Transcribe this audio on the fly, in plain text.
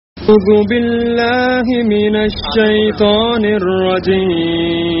أعوذ بالله من الشيطان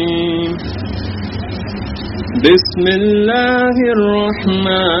الرجيم بسم الله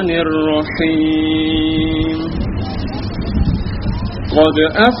الرحمن الرحيم قد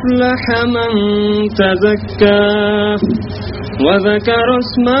أفلح من تزكى وذكر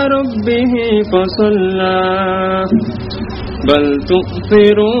اسم ربه فصلى بل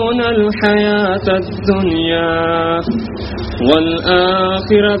تؤثرون الحياة الدنيا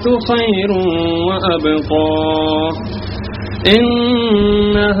والآخرة خير وأبقى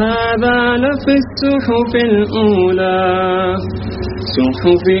إن هذا لفي الصحف الأولى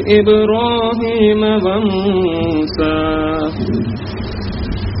صحف إبراهيم وموسى.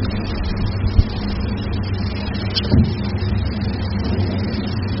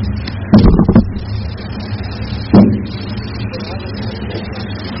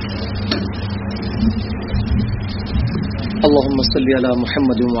 اللهم صل على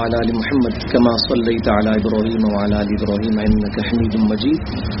محمد وعلى آل محمد كما صليت على إبراهيم وعلى آل إبراهيم إنك حميد مجيد.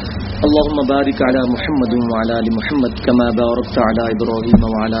 اللهم بارك على محمد وعلى آل محمد كما باركت على إبراهيم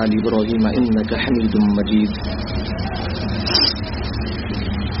وعلى آل إبراهيم إنك حميد مجيد.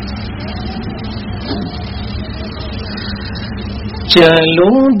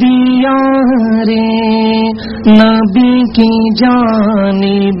 چلو دیارے نبی کی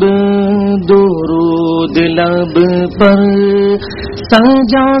جانب درود لب پر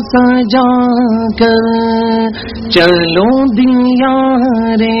سجا سجا کر، چلو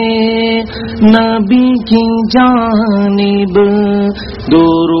دیارے نبی کی جانب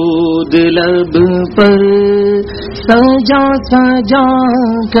درود لب پر سجا سجا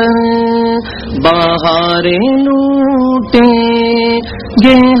کر، بہاریں لوٹیں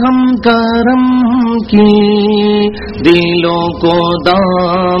گے ہم کرم کی، دلوں کو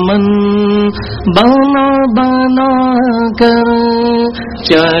دامن بنا بنا کر،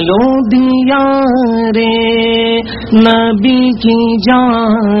 چلو دیارے نبی کی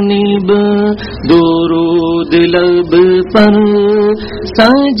جانب درود لب پر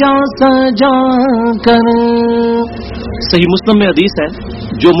سجا سجا کر. صحیح مسلم میں حدیث ہے،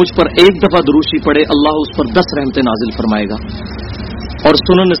 جو مجھ پر ایک دفعہ دروشی پڑے اللہ اس پر 10 رحمتیں نازل فرمائے گا. اور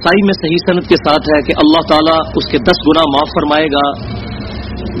سنن نسائی میں صحیح سند کے ساتھ ہے کہ اللہ تعالیٰ اس کے 10 گناہ معاف فرمائے گا،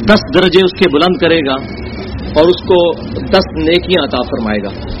 10 درجے اس کے بلند کرے گا اور اس کو 10 نیکیاں عطا فرمائے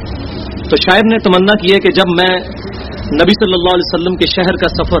گا. تو شاعر نے تمنا کی ہے کہ جب میں نبی صلی اللہ علیہ وسلم کے شہر کا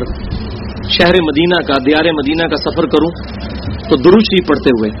سفر، شہر مدینہ کا، دیار مدینہ کا سفر کروں تو درود شریف پڑھتے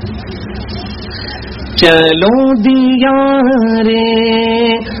ہوئے چلو دیارے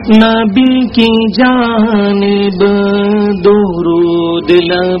نبی کی جانب درود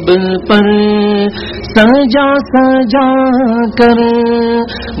لب پر سجا سجا کر،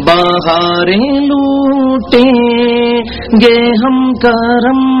 بہاریں لوٹیں گے ہم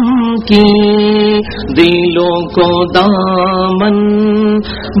کرم کی، دلوں کو دامن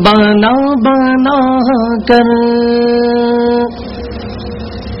بنا بنا کر.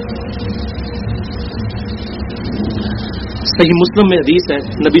 صحیح مسلم میں حدیث ہے،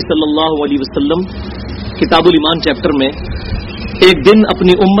 نبی صلی اللہ علیہ وسلم کتاب الایمان چیپٹر میں ایک دن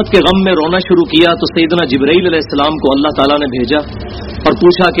اپنی امت کے غم میں رونا شروع کیا تو سیدنا جبرائیل علیہ السلام کو اللہ تعالیٰ نے بھیجا اور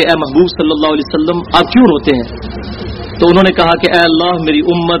پوچھا کہ اے محبوب صلی اللہ علیہ وسلم آپ کیوں روتے ہیں؟ تو انہوں نے کہا کہ اے اللہ میری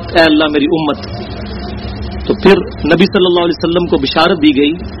امت، اے اللہ میری امت. تو پھر نبی صلی اللہ علیہ وسلم کو بشارت دی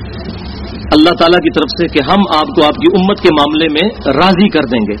گئی اللہ تعالیٰ کی طرف سے کہ ہم آپ کو آپ کی امت کے معاملے میں راضی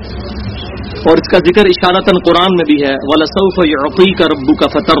کر دیں گے. اور اس کا ذکر اشارتاً قرآن میں بھی ہے، وَلَسَوْفَ يُعْطِيكَ رَبُّكَ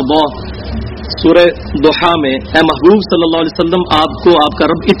فَتَرْضَىٰ، سورہ ضحیٰ میں. اے محبوب صلی اللہ علیہ وسلم آپ کو آپ کا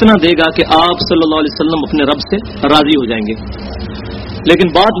رب اتنا دے گا کہ آپ صلی اللہ علیہ وسلم اپنے رب سے راضی ہو جائیں گے. لیکن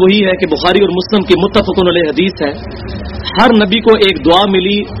بات وہی ہے کہ بخاری اور مسلم کی متفق علیہ حدیث ہے، ہر نبی کو ایک دعا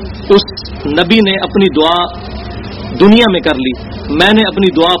ملی، اس نبی نے اپنی دعا دنیا میں کر لی، میں نے اپنی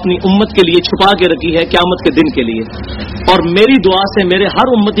دعا اپنی امت کے لیے چھپا کے رکھی ہے قیامت کے دن کے لیے. اور میری دعا سے میرے ہر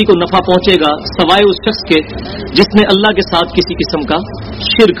امتی کو نفع پہنچے گا سوائے اس شخص کے جس نے اللہ کے ساتھ کسی قسم کا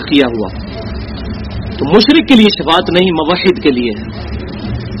شرک کیا ہوا. تو مشرک کے لیے شفاعت نہیں، موحد کے لیے ہے.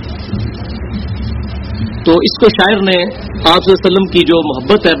 تو اس کو شاعر نے آپ صلی اللہ علیہ وسلم کی جو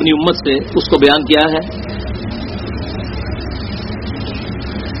محبت ہے اپنی امت سے اس کو بیان کیا ہے.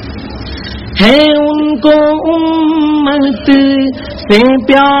 ان کو امت سے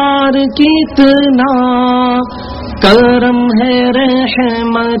پیار کتنا، کرم ہے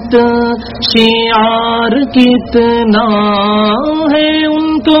رحمت شعار کتنا ہے. ان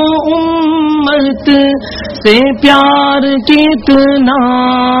کو امت سے پیار کتنا،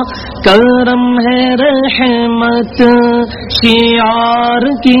 کرم ہے رحمت شعار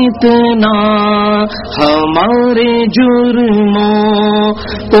کتنا ہمارے جرموں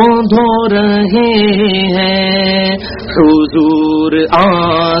کو دھو رہے ہیں حضور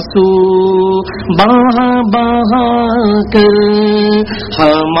آنسو بہا بہا کر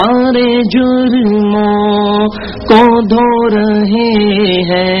ہمارے جرموں کو دھو رہے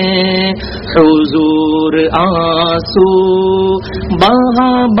ہیں حضور آنسو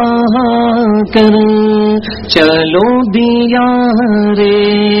بہا بہا کر چلو دیا رے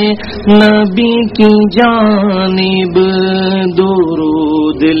نبی کی جانب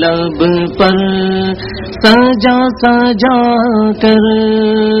درود لب پر سجا سجا کر.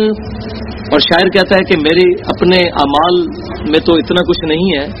 اور شاعر کہتا ہے کہ میرے اپنے اعمال میں تو اتنا کچھ نہیں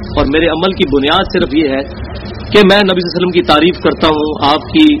ہے اور میرے عمل کی بنیاد صرف یہ ہے کہ میں نبی صلی اللہ علیہ وسلم کی تعریف کرتا ہوں, آپ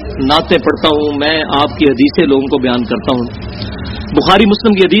کی نعتیں پڑھتا ہوں, میں آپ کی حدیثیں لوگوں کو بیان کرتا ہوں. بخاری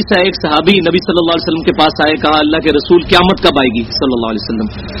مسلم کی حدیث ہے, ایک صحابی نبی صلی اللہ علیہ وسلم کے پاس آئے, کہا اللہ کے رسول قیامت کب آئے گی صلی اللہ علیہ وسلم.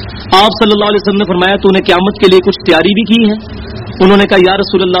 آپ صلی اللہ علیہ وسلم نے فرمایا تو نے قیامت کے لیے کچھ تیاری بھی کی ہے؟ انہوں نے کہا یا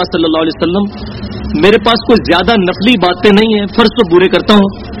رسول اللہ صلی اللہ علیہ وسلم میرے پاس کوئی زیادہ نفلی باتیں نہیں ہیں, فرض تو پورے کرتا ہوں,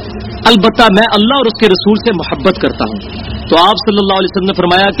 البتہ میں اللہ اور اس کے رسول سے محبت کرتا ہوں. تو آپ صلی اللہ علیہ وسلم نے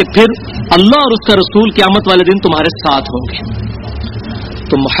فرمایا کہ پھر اللہ اور اس کا رسول قیامت والے دن تمہارے ساتھ ہوں گے.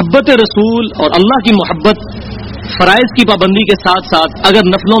 تو محبت رسول اور اللہ کی محبت فرائض کی پابندی کے ساتھ ساتھ اگر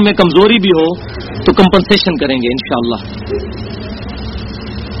نفلوں میں کمزوری بھی ہو تو کمپنسیشن کریں گے انشاءاللہ.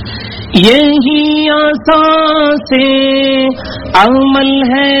 یہی اساس عمل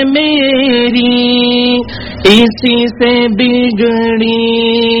ہے میری, اسی سے بگڑی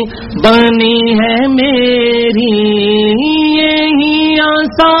بنی ہے میری. یہی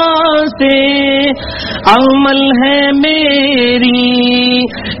اساس عمل ہے میری,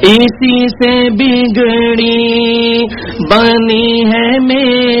 اسی سے بگڑی بنی ہے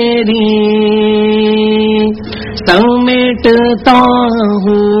میری. سمیٹتا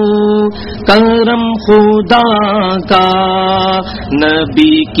ہوں کرم خدا کا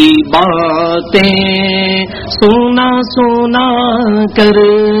نبی کی باتیں سنا سنا کر.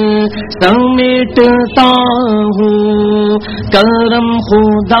 سمیٹتا ہوں کرم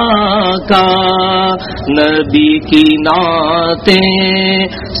خدا کا نبی کی نعتیں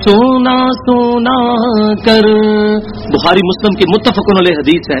سنا سنا کر. بخاری مسلم کی متفق علیہ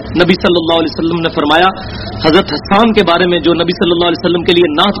حدیث ہے, نبی صلی اللہ علیہ وسلم نے فرمایا حضرت حسان کے بارے میں جو نبی صلی اللہ علیہ وسلم کے لیے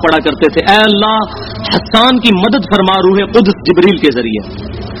نعت پڑھا کرتے تھے, اے اللہ حسان کی مدد فرما روح قدس جبریل کے ذریعے.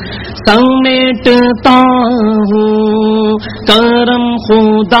 سمیٹتا ہوں کرم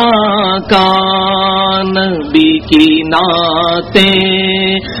خدا کا نبی کی نعتیں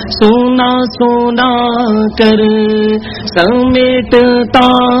سنا سنا کر. سمیٹتا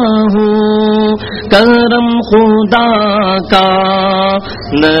ہوں کرم خدا کا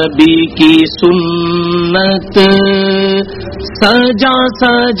نبی کی سنت سجا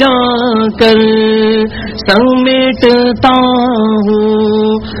سجا کر. سمیٹتا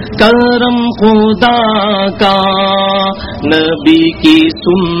ہوں کرم خدا کا نبی کی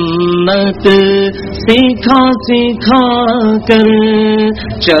سنت سکھا سکھا کر.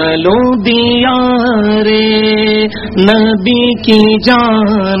 چلو دیا رے نبی کی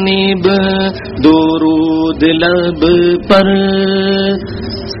جانب درود لب پر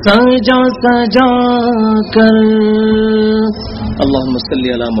سجا سجا کر. اللهم صل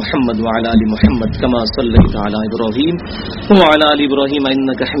على محمد وعلى ال محمد كما صليت على ابراهيم وعلى ال ابراهيم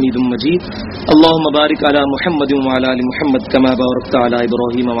انك حميد مجيد. اللهم بارك على محمد وعلى ال محمد كما باركت على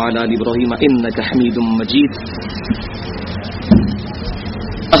ابراهيم وعلى ال ابراهيم انك حميد مجيد.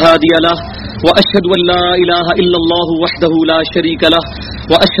 هادي له واشهد ان لا اله الا الله وحده لا شريك له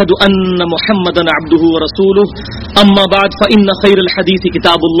واشهد ان محمدا عبده ورسوله. اما بعد فان خير الحديث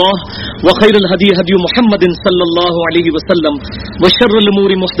كتاب الله وخير الهدي هدي محمد صلى الله عليه وسلم وشر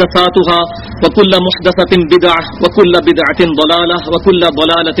الامور محدثاتها وكل محدثة بدعة وكل بدعة ضلالة وكل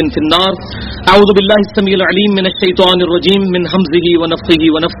ضلالة في النار. اعوذ بالله السميع العليم من الشيطان الرجيم من همزه ونفخه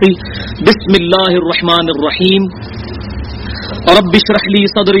ونفثه. بسم الله الرحمن الرحيم. رب اشرح لي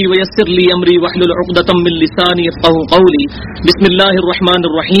صدري ويسر لي امري واحلل عقدة من لساني يفقهوا قولي. بسم الله الرحمن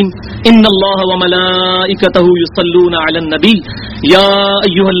الرحيم. ان الله وملائكته يصلون على النبي يا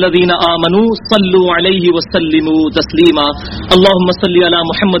ايها الذين امنوا صلوا عليه وسلموا تسليما. اللهم صل على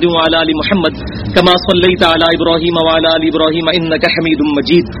محمد وعلى ال محمد كما صليت على ابراهيم وعلى ال ابراهيم انك حميد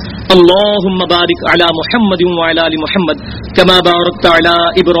مجيد. اللهم بارك على محمد وعلى ال محمد كما باركت على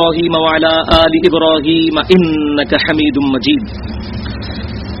ابراهيم وعلى ال ابراهيم انك حميد مجيد.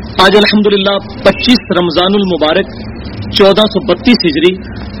 آج الحمدللہ 25 رمضان المبارک 1432 ہجری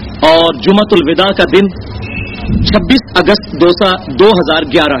اور جمعۃ الوداع کا دن 26 اگست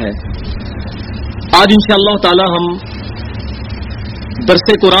 2011 ہے. آج انشاءاللہ تعالی ہم درس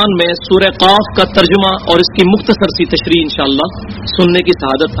قرآن میں سورہ قاف کا ترجمہ اور اس کی مختصر سی تشریح انشاءاللہ سننے کی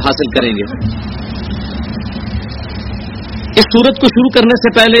سعادت حاصل کریں گے۔ اس سورت کو شروع کرنے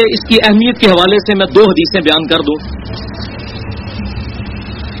سے پہلے اس کی اہمیت کے حوالے سے میں 2 حدیثیں بیان کر دوں۔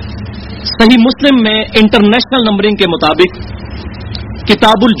 صحیح مسلم میں انٹرنیشنل نمبرنگ کے مطابق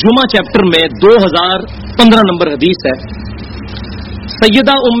کتاب الجمعہ چیپٹر میں 2015 نمبر حدیث ہے۔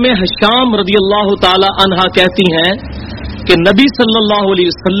 سیدہ ام حشام رضی اللہ تعالی عنہا کہتی ہیں کہ نبی صلی اللہ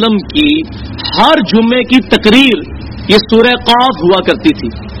علیہ وسلم کی ہر جمعے کی تقریر یہ سورہ قاف ہوا کرتی تھی۔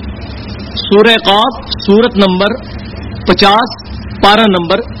 سورہ قاف سورت نمبر 50 پارہ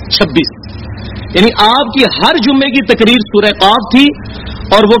نمبر 26، یعنی آپ کی ہر جمعے کی تقریر سورہ قاف تھی،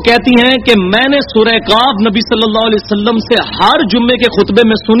 اور وہ کہتی ہیں کہ میں نے سورہ قاف نبی صلی اللہ علیہ وسلم سے ہر جمعے کے خطبے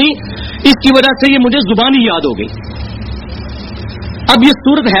میں سنی، اس کی وجہ سے یہ مجھے زبانی یاد ہو گئی۔ اب یہ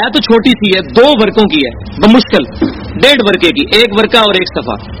سورت ہے تو چھوٹی سی ہے، 2 ورقوں کی ہے بمشکل، 1.5 ورقے کی، 1 ورقہ اور 1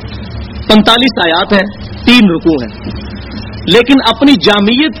 صفحہ، 45 آیات ہیں، 3 رکوع ہیں، لیکن اپنی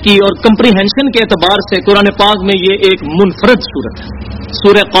جامعیت کی اور کمپریہنشن کے اعتبار سے قرآن پاک میں یہ ایک منفرد سورت ہے،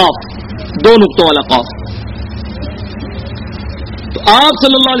 سورہ قاف، 2 نقطوں والا قاف۔ تو آپ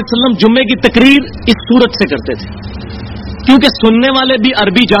صلی اللہ علیہ وسلم جمعے کی تقریر اس سورت سے کرتے تھے، کیونکہ سننے والے بھی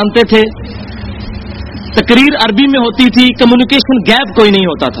عربی جانتے تھے، تقریر عربی میں ہوتی تھی، کمیونیکیشن گیپ کوئی نہیں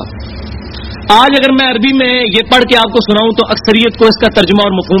ہوتا تھا۔ آج اگر میں عربی میں یہ پڑھ کے آپ کو سناؤں تو اکثریت کو اس کا ترجمہ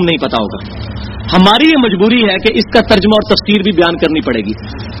اور مفہوم نہیں پتا ہوگا۔ ہماری یہ مجبوری ہے کہ اس کا ترجمہ اور تفسیر بھی بیان کرنی پڑے گی۔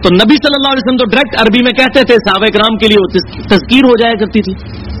 تو نبی صلی اللہ علیہ وسلم تو ڈائریکٹ عربی میں کہتے تھے، صحابہ کرام کے لیے وہ تذکیر ہو جایا کرتی تھی۔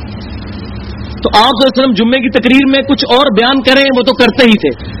 تو آپ صلی اللہ علیہ وسلم جمعے کی تقریر میں کچھ اور بیان کریں وہ تو کرتے ہی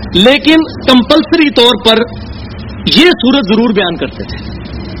تھے، لیکن کمپلسری طور پر یہ سورت ضرور بیان کرتے تھے۔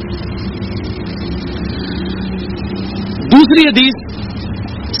 دوسری حدیث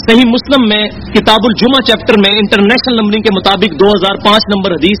صحیح مسلم میں کتاب الجمعہ چیپٹر میں انٹرنیشنل نمبرنگ کے مطابق 2005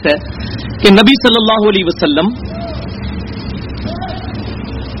 نمبر حدیث ہے کہ نبی صلی اللہ علیہ وسلم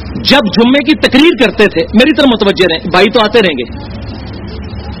جب جمعے کی تقریر کرتے تھے، میری طرف متوجہ رہیں، بھائی تو آتے رہیں گے،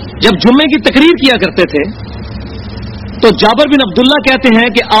 جب جمعے کی تقریر کیا کرتے تھے تو جابر بن عبداللہ کہتے ہیں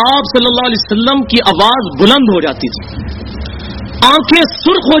کہ آپ صلی اللہ علیہ وسلم کی آواز بلند ہو جاتی تھی، آنکھیں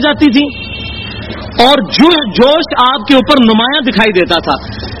سرخ ہو جاتی تھی، اور جوش آپ کے اوپر نمایاں دکھائی دیتا تھا،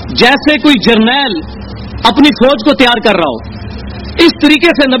 جیسے کوئی جرنیل اپنی فوج کو تیار کر رہا ہو۔ اس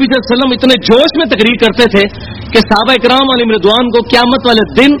طریقے سے نبی صلی اللہ علیہ وسلم اتنے جوش میں تقریر کرتے تھے کہ صحابہ کرام علیہم رضوان کو قیامت والے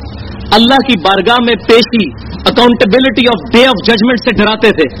دن اللہ کی بارگاہ میں پیشی، accountability of day of judgment سے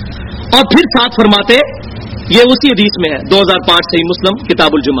ڈراتے تھے، اور پھر ساتھ فرماتے، یہ اسی حدیث میں ہے 2005 صحیح مسلم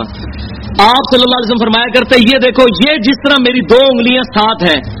کتاب الجمعہ، آپ صلی اللہ علیہ وسلم فرمایا کرتے، یہ دیکھو، یہ جس طرح میری 2 انگلیاں ساتھ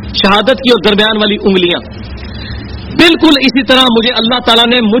ہیں، شہادت کی اور درمیان والی انگلیاں، بالکل اسی طرح مجھے اللہ تعالیٰ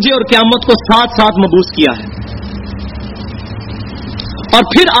نے مجھے اور قیامت کو ساتھ ساتھ مبعوث کیا ہے۔ اور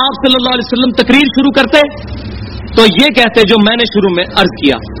پھر آپ صلی اللہ علیہ وسلم تقریر شروع کرتے تو یہ کہتے جو میں نے شروع میں عرض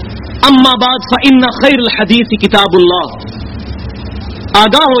کیا، اما بعد فإن خیر الحدیث کتاب اللہ،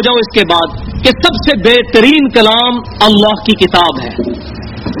 آگاہ ہو جاؤ اس کے بعد کہ سب سے بہترین کلام اللہ کی کتاب ہے،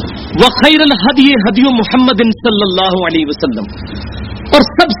 وخیر الہدی ہدی محمد صلی اللہ علیہ وسلم، اور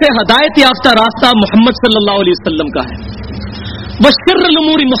سب سے ہدایت یافتہ راستہ محمد صلی اللہ علیہ وسلم کا ہے، وشر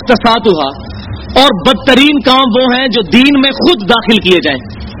الامور محدثاتها، اور بدترین کام وہ ہیں جو دین میں خود داخل کیے جائیں،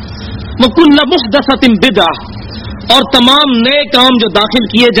 وکل محدثۃ بدعہ، اور تمام نئے کام جو داخل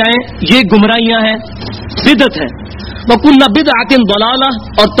کیے جائیں یہ گمراہیاں ہیں، بدعت ہیں، وکل بدعۃ ضلالہ،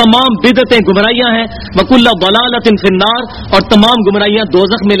 اور تمام بدعتیں گمراہیاں ہیں، وکل ضلالۃ فی النار، اور تمام گمراہیاں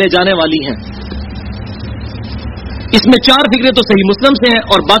دوزخ میں لے جانے والی ہیں۔ اس میں 4 فکریں تو صحیح مسلم سے ہیں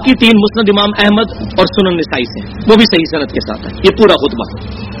اور باقی 3 مسند امام احمد اور سنن نسائی سے ہیں، وہ بھی صحیح سند کے ساتھ ہے، یہ پورا خطبہ۔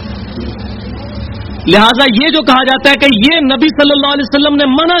 لہذا یہ جو کہا جاتا ہے کہ یہ نبی صلی اللہ علیہ وسلم نے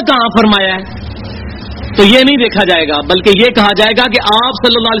منع کہاں فرمایا ہے، تو یہ نہیں دیکھا جائے گا، بلکہ یہ کہا جائے گا کہ آپ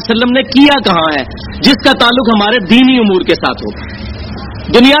صلی اللہ علیہ وسلم نے کیا کہاں ہے، جس کا تعلق ہمارے دینی امور کے ساتھ ہوگا۔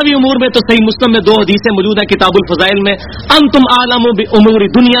 دنیاوی امور میں تو صحیح مسلم میں 2 حدیثیں موجود ہیں کتاب الفضائل میں، انتم اعلم بامور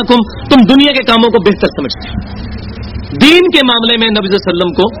دنیاکم، تم دنیا کے کاموں کو بہتر سمجھتے ہو، دین کے معاملے میں نبی صلی اللہ علیہ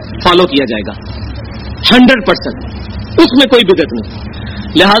وسلم کو فالو کیا جائے گا 100%، اس میں کوئی بدعت نہیں۔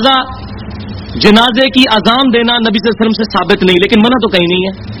 لہذا جنازے کی اذان دینا نبی صلی اللہ علیہ وسلم سے ثابت نہیں، لیکن منع تو کہیں نہیں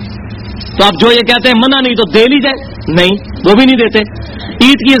ہے، تو آپ جو یہ کہتے ہیں منع نہیں تو دے لی جائے، نہیں وہ بھی نہیں دیتے۔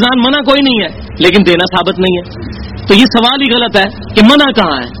 عید کی اذان منع کوئی نہیں ہے لیکن دینا ثابت نہیں ہے، تو یہ سوال ہی غلط ہے کہ منع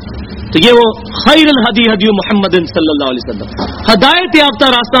کہاں ہے۔ تو یہ وہ خیر الہدی ہدی محمد صلی اللہ علیہ وسلم، ہدایت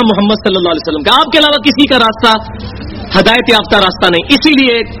یافتہ راستہ محمد صلی اللہ علیہ وسلم کا، آپ کے علاوہ کسی کا راستہ ہدایت یافتہ راستہ نہیں۔ اسی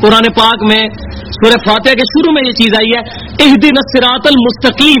لیے قرآن پاک میں سورہ فاتحہ کے شروع میں یہ چیز آئی ہے، اہدنا الصراط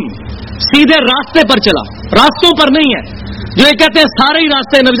المستقیم، سیدھے راستے پر چلا، راستوں پر نہیں ہے. جو یہ کہتے ہیں سارے ہی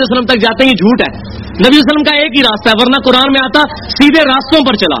راستے نبی صلی اللہ علیہ وسلم تک جاتے ہیں، یہ جھوٹ ہے. نبی صلی اللہ علیہ وسلم کا ایک ہی راستہ ہے، ورنہ قرآن میں آتا سیدھے راستوں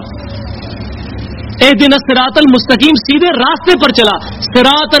پر چلا. اہدنا الصراط المستقیم، سیدھے راستے پر چلا.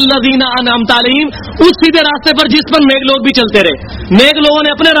 صراط الذین انعمت علیہم، اس سیدھے راستے پر جس پر نیک لوگ بھی چلتے رہے. نیک لوگوں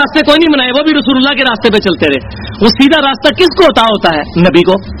نے اپنے راستے کوئی نہیں بنائے، وہ بھی رسول اللہ کے راستے پہ چلتے رہے. وہ سیدھا راستہ کس کو عطا ہوتا ہے؟ نبی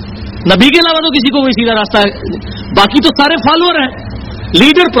کو. نبی کے علاوہ تو کسی کو کوئی سیدھا راستہ ہے، باقی تو سارے فالوور ہیں.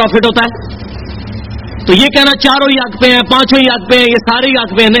 لیڈر پروفٹ ہوتا ہے. تو یہ کہنا چاروں ہی حق پہ ہیں، پانچوں ہی حق پہ ہیں، یہ سارے ہی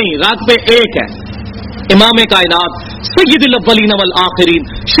حق پہ ہیں، نہیں. راک پہ ایک ہے، امام کائنات، سید الاولین والآخرین،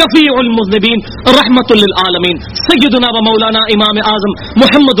 شفیع المذنبین، رحمت للعالمین، سیدنا و مولانا امام اعظم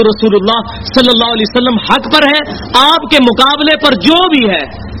محمد رسول اللہ صلی اللہ علیہ وسلم حق پر ہے. آپ کے مقابلے پر جو بھی ہے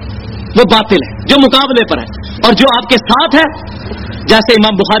وہ باطل ہے، جو مقابلے پر ہے. اور جو آپ کے ساتھ ہے، جیسے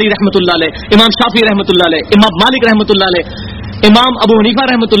امام بخاری رحمۃ اللہ علیہ، امام شافعی رحمۃ اللہ علیہ، امام مالک رحمۃ اللہ علیہ، امام ابو حنیفہ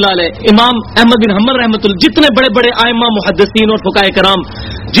رحمۃ اللہ علیہ، امام احمد بن حنبل رحمۃ اللہ، جتنے بڑے بڑے ائمہ محدثین اور فقہاء کرام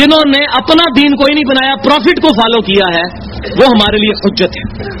جنہوں نے اپنا دین کوئی نہیں بنایا، پروفٹ کو فالو کیا ہے، وہ ہمارے لیے حجت ہے.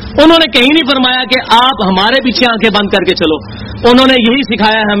 انہوں نے کہیں نہیں فرمایا کہ آپ ہمارے پیچھے آنکھیں بند کر کے چلو. انہوں نے یہی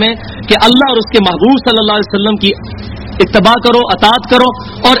سکھایا ہمیں کہ اللہ اور اس کے محبوب صلی اللہ علیہ وسلم کی اتباع کرو، اطاعت کرو،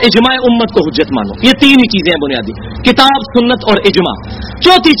 اور اجماع امت کو حجت مانو. یہ تین ہی چیزیں ہیں بنیادی، کتاب، سنت اور اجماع.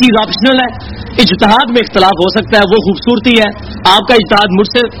 چوتھی چیز آپشنل ہے. اجتہاد میں اختلاف ہو سکتا ہے، وہ خوبصورتی ہے. آپ کا اجتہاد مجھ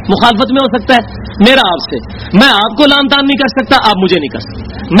سے مخالفت میں ہو سکتا ہے، میرا آپ سے. میں آپ کو لان تان نہیں کر سکتا، آپ مجھے نہیں کر سکتے.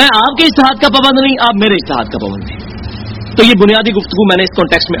 میں آپ کے اجتہاد کا پابند نہیں، آپ میرے اجتہاد کا پابند نہیں. تو یہ بنیادی گفتگو میں نے اس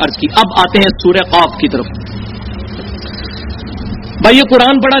کانٹیکسٹ میں عرض کی. اب آتے ہیں سورہ قاف کی طرف. بھائی یہ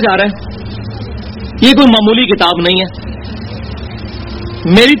قرآن پڑھا جا رہا ہے، یہ کوئی معمولی کتاب نہیں ہے.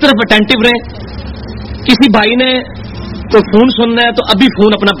 میری طرف اٹینٹو رہیں. کسی بھائی نے کوئی فون سننا ہے تو ابھی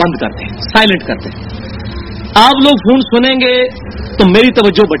فون اپنا بند کرتے ہیں، سائلنٹ کرتے ہیں. آپ لوگ فون سنیں گے تو میری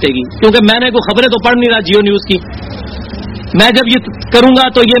توجہ بٹے گی، کیونکہ میں نے کوئی خبریں تو پڑھ نہیں رہا جیو نیوز کی. میں جب یہ کروں گا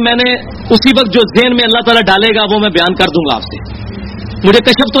تو یہ میں نے اسی وقت جو ذہن میں اللہ تعالیٰ ڈالے گا وہ میں بیان کر دوں گا آپ سے. مجھے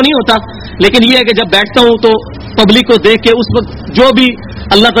کشف تو نہیں ہوتا، لیکن یہ ہے کہ جب بیٹھتا ہوں تو پبلک کو دیکھ کے اس وقت جو بھی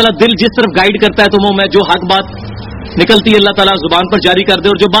اللہ تعالیٰ دل جس طرف گائیڈ کرتا ہے تو وہ میں جو حق بات نکلتی ہے اللہ تعالیٰ زبان پر جاری کر دے،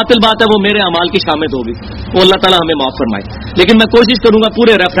 اور جو باطل بات ہے وہ میرے اعمال کی شامل ہوگی، وہ اللہ تعالیٰ ہمیں معاف فرمائے. لیکن میں کوشش کروں گا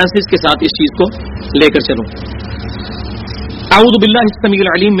پورے ریفرنسز کے ساتھ اس چیز کو لے کر چلوں. اعوذ باللہ السمیع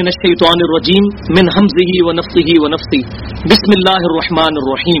العلیم من الشیطان الرجیم من حمزہ ونفثہ ونفثہ. بسم اللہ الرحمن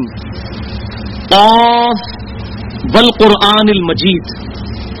الرحیم. قاف والقرآن المجید.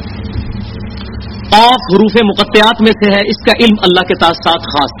 قاف حروف مقطعات میں سے ہے، اس کا علم اللہ کے ساتھ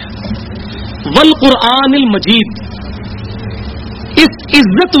خاص ہے. والقرآن المجید، اس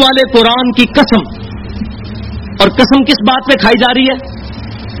عزت والے قرآن کی قسم. اور قسم کس بات پہ کھائی جا رہی ہے؟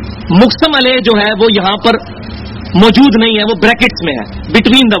 مقسم علیہ جو ہے وہ یہاں پر موجود نہیں ہے، وہ بریکٹس میں ہے،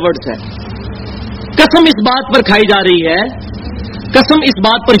 بٹوین دا ورڈز ہے. قسم اس بات پر کھائی جا رہی ہے، قسم اس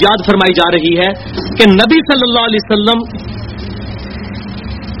بات پر یاد فرمائی جا رہی ہے کہ نبی صلی اللہ علیہ وسلم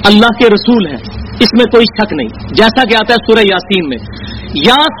اللہ کے رسول ہیں، اس میں کوئی شک نہیں. جیسا کہ آتا ہے سورہ یاسین میں،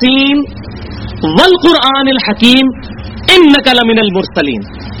 یاسین والقرآن الحکیم انک لمن المرسلین.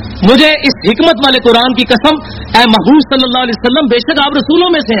 مجھے اس حکمت والے قرآن کی قسم، اے محبوب صلی اللہ علیہ وسلم، بے شک آپ رسولوں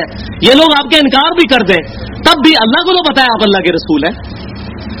میں سے ہیں. یہ لوگ آپ کے انکار بھی کر دیں تب بھی اللہ کو تو بتایا آپ اللہ کے رسول ہیں.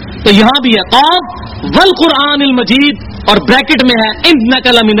 تو یہاں بھی ہے قاف والقرآن المجید، اور بریکٹ میں ہے انک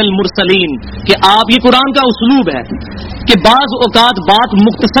لمن المرسلین، کہ آپ، یہ قرآن کا اسلوب ہے کہ بعض اوقات بات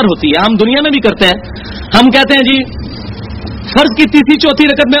مختصر ہوتی ہے. ہم دنیا میں بھی کرتے ہیں، ہم کہتے ہیں جی فرض کی تیسری چوتھی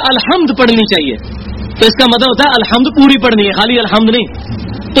رکعت میں الحمد پڑھنی چاہیے، تو اس کا مطلب ہوتا ہے الحمد پوری پڑھنی ہے، خالی الحمد نہیں.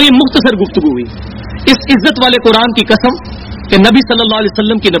 تو یہ مختصر گفتگو ہوئی. اس عزت والے قرآن کی قسم کہ نبی صلی اللہ علیہ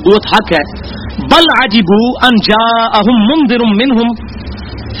وسلم کی نبوت حق ہے. بل عجبوا ان جاءهم منذر منهم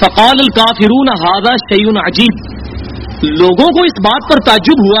فقال الكافرون هذا شيء عجیب. لوگوں کو اس بات پر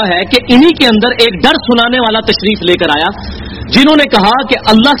تعجب ہوا ہے کہ انہی کے اندر ایک ڈر سنانے والا تشریف لے کر آیا، جنہوں نے کہا کہ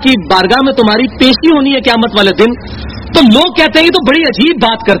اللہ کی بارگاہ میں تمہاری پیشی ہونی ہے قیامت والے دن. تو لوگ کہتے ہیں یہ تو بڑی عجیب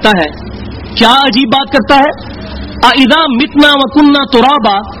بات کرتا ہے. کیا عجیب بات کرتا ہے؟ اذا متنا وکنا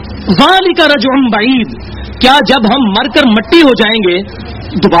ترابا ذلک رجع بعید. کیا جب ہم مر کر مٹی ہو جائیں گے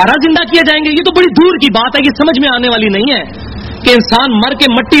دوبارہ زندہ کیے جائیں گے؟ یہ تو بڑی دور کی بات ہے، یہ سمجھ میں آنے والی نہیں ہے کہ انسان مر کے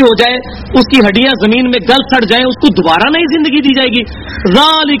مٹی ہو جائے، اس کی ہڈیاں زمین میں گل سڑ جائیں، اس کو دوبارہ نئی زندگی دی جائے گی.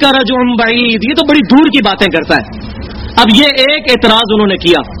 ذالک رجع بعید، یہ تو بڑی دور کی باتیں کرتا ہے. اب یہ ایک اعتراض انہوں نے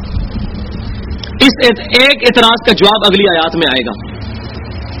کیا، اس ایک اعتراض کا جواب اگلی آیات میں آئے گا.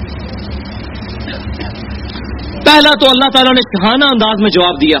 پہلا تو اللہ تعالیٰ نے شہانہ انداز میں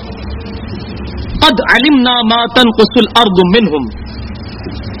جواب دیا، قد علمنا ما تنقص الارض منہم.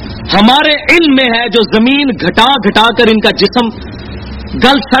 ہمارے علم میں ہے جو زمین گھٹا گھٹا کر ان کا جسم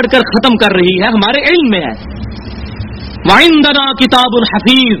گل سڑ کر ختم کر رہی ہے، ہمارے علم میں ہے. وعندنا کتاب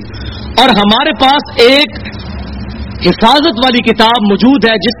حفیظ، اور ہمارے پاس ایک حفاظت والی کتاب موجود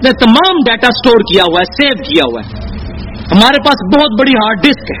ہے جس نے تمام ڈیٹا سٹور کیا ہوا ہے، سیو کیا ہوا ہے. ہمارے پاس بہت بڑی ہارڈ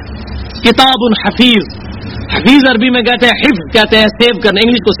ڈسک ہے. کتاب حفیظ، حفیظ عربی میں کہتے ہیں، حفظ کہتے ہیں سیو کرنا،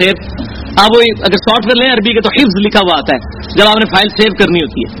 انگلش کو سیو. آپ وہ اگر سافٹ ویئر لیں عربی کے تو حفظ لکھا ہوا آتا ہے جب آپ نے فائل سیو کرنی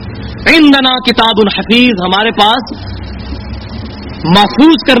ہوتی ہے. عندنا کتاب حفیظ، ہمارے پاس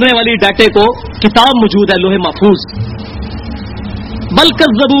محفوظ کرنے والی ڈاٹے کو کتاب موجود ہے، لوح محفوظ. بل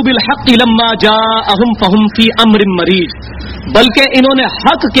کذبوا بالحق لما جاءهم فهم في امر مریج، بلکہ انہوں نے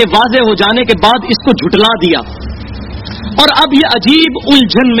حق کے واضح ہو جانے کے بعد اس کو جھٹلا دیا اور اب یہ عجیب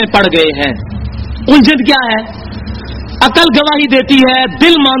الجھن میں پڑ گئے ہیں. الجھن کیا ہے؟ عقل گواہی دیتی ہے،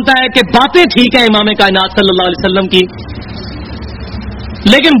 دل مانتا ہے کہ باتیں ٹھیک ہیں امام کائنات صلی اللہ علیہ وسلم کی،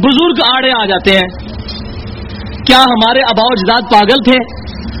 لیکن بزرگ آڑے آ جاتے ہیں. کیا ہمارے آباء و اجداد پاگل تھے؟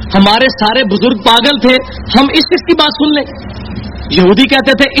 ہمارے سارے بزرگ پاگل تھے؟ ہم اس کی بات سن لیں. یہودی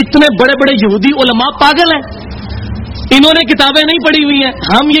کہتے تھے اتنے بڑے بڑے یہودی علماء پاگل ہیں، انہوں نے کتابیں نہیں پڑھی ہوئی ہیں.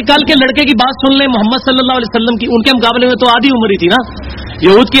 ہم یہ کل کے لڑکے کی بات سن لیں محمد صلی اللہ علیہ وسلم کی، ان کے مقابلے میں تو آدھی عمر ہی تھی نا.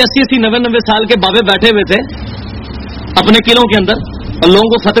 یہود کی 80 90 سال کے بابے بیٹھے ہوئے تھے اپنے قلعوں کے اندر اور لوگوں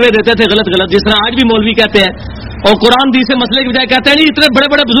کو فتوے دیتے تھے غلط غلط، جس طرح آج بھی مولوی کہتے ہیں، اور قرآن دی سے مسئلے کی بجائے کہتے ہیں نہیں اتنے بڑے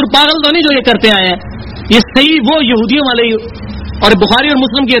بڑے بزرگ پاگل تو نہیں جو یہ کرتے آئے ہیں. یہ صحیح وہ یہودیوں والے ہی. اور بخاری اور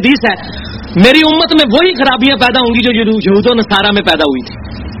مسلم کی حدیث ہے، میری امت میں وہی خرابیاں پیدا ہوں گی جو یہود و نصارہ میں پیدا ہوئی تھی،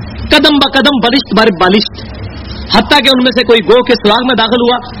 قدم با قدم بلشت بر بالشت، حتیٰ کہ ان میں سے کوئی گو کے سراغ میں داخل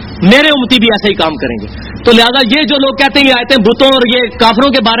ہوا. میرے امتی بھی ایسا ہی کام کریں گے. تو لہذا یہ جو لوگ کہتے ہیں یہ آیتیں بتوں اور یہ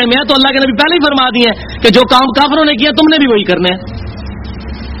کافروں کے بارے میں ہے، تو اللہ کے نبی پہلے ہی فرما دیے ہیں کہ جو کام کافروں نے کیا تم نے بھی وہی کرنا ہے.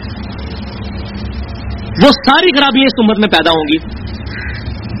 وہ ساری خرابیاں اس امت میں پیدا ہوں گی.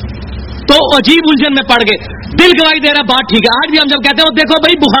 تو عجیب الجھن میں پڑ گئے. دل گواہی دے رہا بات ٹھیک ہے. آج بھی ہم جب کہتے ہیں دیکھو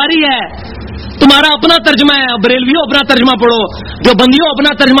بھائی بخاری ہے، تمہارا اپنا ترجمہ ہے، بریلویوں اپنا ترجمہ پڑھو، جو بندیوں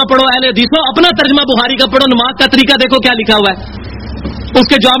اپنا ترجمہ پڑھو، اہل حدیثوں اپنا ترجمہ بخاری کا پڑھو، نماز کا طریقہ دیکھو کیا لکھا ہوا ہے. اس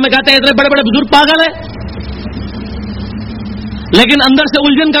کے جواب میں کہتے ہیں اتنے بڑے بڑے بزرگ پاگل ہیں، لیکن اندر سے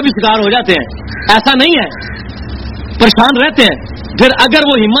الجھن کا بھی شکار ہو جاتے ہیں. ایسا نہیں ہے، پریشان رہتے ہیں. پھر اگر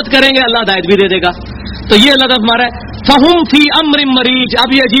وہ ہمت کریں گے اللہ ہدایت بھی دے دے گا. تو یہ اللہ تعالیٰ ہمارا فہم فی امر مریج.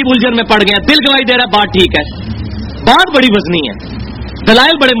 اب یہ عجیب الجھن میں پڑ گئے ہیں. دل گواہی دے رہا بات ٹھیک ہے، بات بڑی وزنی ہے،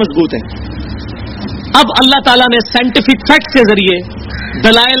 دلائل بڑے مضبوط ہیں. اب اللہ تعالیٰ نے سائنٹیفک فیکٹ کے ذریعے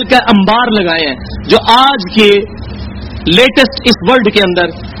دلائل کا انبار لگائے ہیں جو آج کے لیٹسٹ اس ورلڈ کے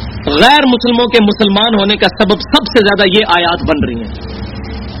اندر غیر مسلموں کے مسلمان ہونے کا سبب سب سے زیادہ یہ آیات بن رہی ہیں.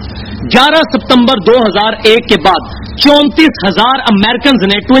 11 ستمبر 2001 کے بعد 34,000 امریکنز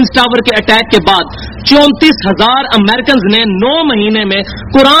نے ٹوئنز ٹاور کے اٹیک کے بعد 34,000 امریکنز نے 9 مہینے میں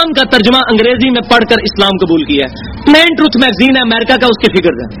قرآن کا ترجمہ انگریزی میں پڑھ کر اسلام قبول کیا ہے. پلین ٹروتھ میگزین ہے امریکہ کا، اس کے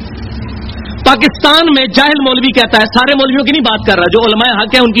فگرز ہیں. پاکستان میں جاہل مولوی کہتا ہے، سارے مولویوں کی نہیں بات کر رہا، جو علماء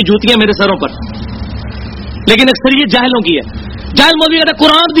حق ہیں ان کی جوتیاں میرے سروں پر، لیکن اکثریت جاہلوں کی ہے. جاہل مولوی کہتا ہے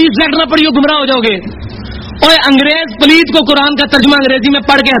قرآن بھی ایگزیکٹ نہ پڑھیو گمراہ ہو جاؤ گے. اور انگریز پلیت کو قرآن کا ترجمہ انگریزی میں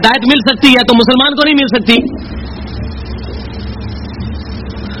پڑھ کے ہدایت مل سکتی ہے تو مسلمان کو نہیں مل سکتی.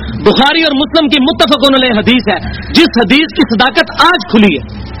 بخاری اور مسلم کی متفق علیہ حدیث ہے، جس حدیث کی صداقت آج کھلی ہے.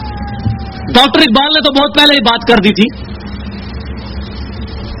 ڈاکٹر اقبال نے تو بہت پہلے ہی بات کر دی تھی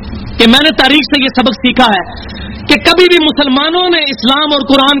کہ میں نے تاریخ سے یہ سبق سیکھا ہے کہ کبھی بھی مسلمانوں نے اسلام اور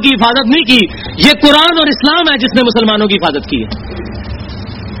قرآن کی حفاظت نہیں کی، یہ قرآن اور اسلام ہے جس نے مسلمانوں کی حفاظت کی ہے.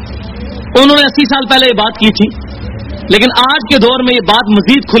 انہوں نے 80 سال پہلے یہ بات کی تھی، لیکن آج کے دور میں یہ بات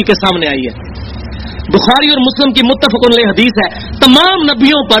مزید کھل کے سامنے آئی ہے. بخاری اور مسلم کی متفق علیہ حدیث ہے، تمام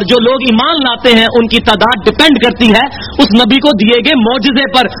نبیوں پر جو لوگ ایمان لاتے ہیں ان کی تعداد ڈپینڈ کرتی ہے اس نبی کو دیے گئے معجزے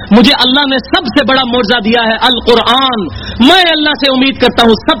پر. مجھے اللہ نے سب سے بڑا معجزہ دیا ہے القرآن. میں اللہ سے امید کرتا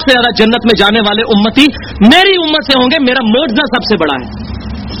ہوں سب سے زیادہ جنت میں جانے والے امتی میری امت سے ہوں گے، میرا معجزہ سب سے بڑا ہے.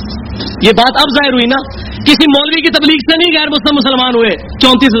 یہ بات اب ظاہر ہوئی نا، کسی مولوی کی تبلیغ سے نہیں غیر مسلم مسلمان ہوئے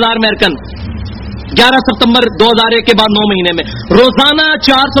 34,000 امریکن. 11 ستمبر 2001 کے بعد 9 مہینے میں روزانہ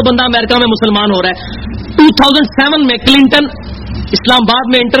 400 بندہ امریکہ میں مسلمان ہو رہا ہے. 2007 میں کلنٹن اسلام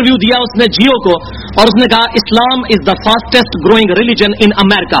آباد میں انٹرویو دیا اس نے جیو کو، اور اس نے کہا اسلام از دا فاسٹسٹ گروئنگ ریلیجن ان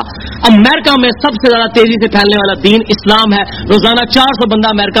امریکہ. امریکہ میں سب سے زیادہ تیزی سے پھیلنے والا دین اسلام ہے. روزانہ 400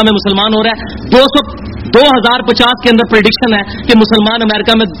 بندہ امریکہ میں مسلمان ہو رہا ہے. 2050 کے اندر پریڈکشن ہے کہ مسلمان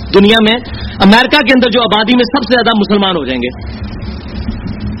امریکہ میں، دنیا میں امریکہ کے اندر جو آبادی میں سب سے زیادہ مسلمان ہو جائیں گے.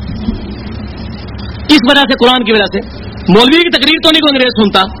 اس وجہ سے قرآن کی وجہ سے مولوی کی تقریر تو نہیں کوئی انگریز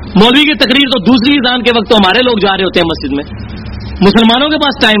سنتا. مولوی کی تقریر تو دوسری اذان کے وقت تو ہمارے لوگ جا رہے ہوتے ہیں مسجد میں. مسلمانوں کے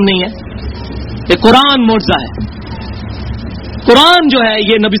پاس ٹائم نہیں ہے. یہ قرآن معجزہ ہے. قرآن جو ہے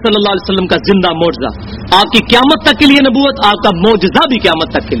یہ نبی صلی اللہ علیہ وسلم کا زندہ معجزہ. آپ کی قیامت تک کے لیے نبوت، آپ کا معجزہ بھی قیامت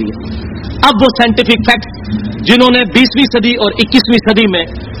تک کے لیے۔ اب وہ سائنٹیفک فیکٹس جنہوں نے 20ویں صدی اور 21ویں صدی میں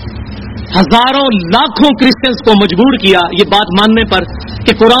ہزاروں لاکھوں کرسچنز کو مجبور کیا یہ بات ماننے پر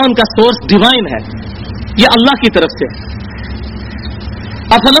کہ قرآن کا سورس ڈیوائن ہے، یہ اللہ کی طرف سے۔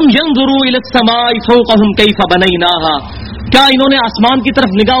 افلم ينظروا الى السماء فوقهم كيف بنيناها، کیا انہوں نے آسمان کی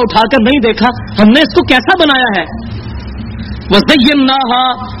طرف نگاہ اٹھا کر نہیں دیکھا ہم نے اس کو کیسا بنایا ہے؟ وَزَيَّنَّاهَا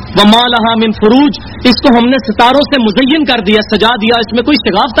وَمَا لَهَا مِن فُرُوجٍ، اس کو ہم نے ستاروں سے مزین کر دیا، سجا دیا، اس میں کوئی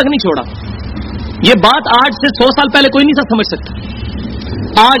شگاف تک نہیں چھوڑا۔ یہ بات آج سے 100 سال پہلے کوئی نہیں تھا سمجھ سکتا۔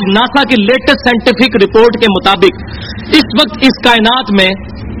 آج ناسا کی لیٹسٹ سائنٹیفک رپورٹ کے مطابق اس وقت اس کائنات میں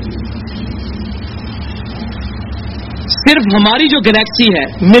صرف ہماری جو گلیکسی ہے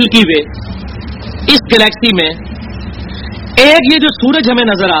ملکی وے، اس گلیکسی میں ایک یہ جو سورج ہمیں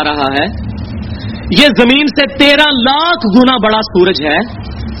نظر آ رہا ہے یہ زمین سے 13 لاکھ گنا بڑا سورج ہے،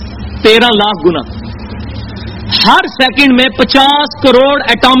 13 لاکھ گنا۔ ہر سیکنڈ میں 50 کروڑ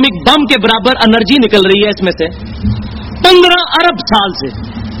ایٹامک بم کے برابر انرجی نکل رہی ہے اس میں سے، 15 ارب سال سے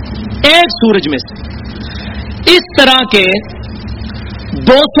ایک سورج میں سے۔ اس طرح کے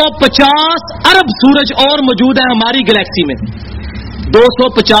 250 ارب سورج اور موجود ہیں ہماری گلیکسی میں،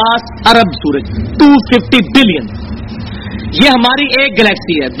 250 ارب سورج، 250 بلین، یہ ہماری ایک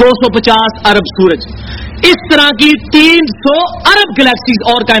گلیکسی ہے، 250 ارب سورج۔ اس طرح کی 300 ارب گلیکسیز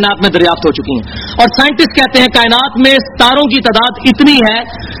اور کائنات میں دریافت ہو چکی ہیں، اور سائنٹسٹ کہتے ہیں کائنات میں ستاروں کی تعداد اتنی ہے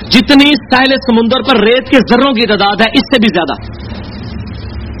جتنی ساحل سمندر پر ریت کے ذروں کی تعداد ہے، اس سے بھی زیادہ۔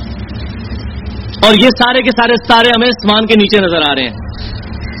 اور یہ سارے کے سارے ستارے ہمیں آسمان کے نیچے نظر آ رہے ہیں۔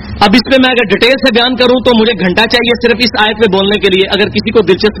 اب اس پہ میں اگر ڈیٹیل سے بیان کروں تو مجھے گھنٹہ چاہیے صرف اس آیت پہ بولنے کے لیے۔ اگر کسی کو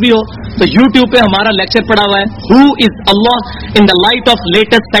دلچسپی ہو تو یوٹیوب پہ ہمارا لیکچر پڑا ہوا ہے، ہو از اللہ ان the light of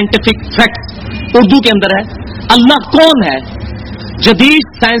latest scientific facts, Urdu کے اندر ہے، اللہ کون ہے جدید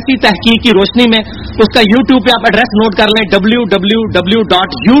سائنسی تحقیق کی روشنی میں۔ اس کا یوٹیوب پہ آپ ایڈریس نوٹ کر لیں،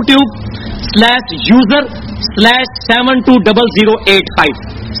 www.youtube/user/720085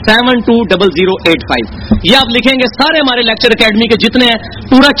 720085۔ یہ آپ لکھیں گے، سارے ہمارے لیکچر اکیڈمی کے جتنے ہیں،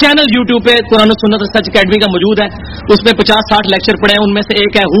 پورا چینل یوٹیوب پہ قرآن و سنت سچ اکیڈمی کا موجود ہے، اس میں 50-60 لیکچر پڑے ہیں، ان میں سے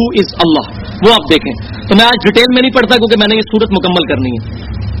ایک ہے ہو از اللہ، وہ آپ دیکھیں۔ تو میں آج ڈیٹیل میں نہیں پڑھتا کیونکہ میں نے یہ صورت مکمل کرنی ہے۔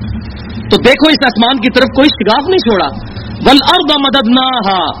 تو دیکھو اس آسمان کی طرف کوئی شگاف نہیں چھوڑا، والارض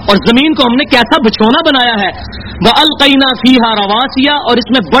مددناها، اور زمین کو ہم نے کیسا بچھونا بنایا ہے، والقینا فیہا رواسیا، اور اس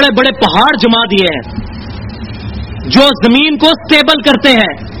میں بڑے بڑے پہاڑ جما دیے ہیں جو زمین کو سٹیبل کرتے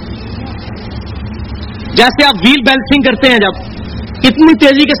ہیں۔ جیسے آپ ویل بیلنسنگ کرتے ہیں، جب اتنی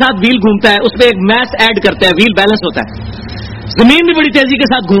تیزی کے ساتھ ویل گھومتا ہے اس پہ ایک میس ایڈ کرتے ہیں، ویل بیلنس ہوتا ہے۔ زمین بھی بڑی تیزی کے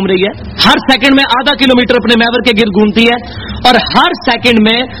ساتھ گھوم رہی ہے، ہر سیکنڈ میں ½ کلومیٹر اپنے محور کے گرد گھومتی ہے، اور ہر سیکنڈ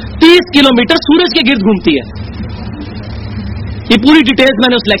میں 30 کلومیٹر سورج کے گرد گھومتی ہے۔ یہ پوری ڈیٹیلز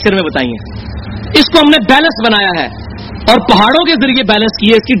میں نے اس لیکچر میں بتائی ہیں۔ اس کو ہم نے بیلنس بنایا ہے اور پہاڑوں کے ذریعے بیلنس کی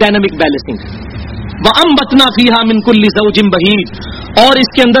ہے، اس کی ڈائنامک بیلنسنگ۔ وَأَنبَتْنَا فِيهَا مِن كُلِّ زَوْجٍ بَهِيجٍ، اور اس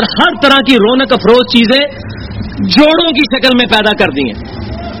کے اندر ہر طرح کی رونق افروز چیزیں جوڑوں کی شکل میں پیدا کر دی ہیں۔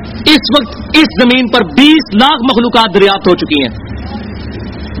 اس وقت اس زمین پر 20 لاکھ مخلوقات دریافت ہو چکی ہیں۔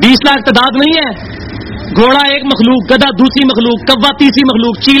 20 لاکھ تعداد نہیں ہے، گھوڑا ایک مخلوق، گدھا دوسری مخلوق، کوا تیسری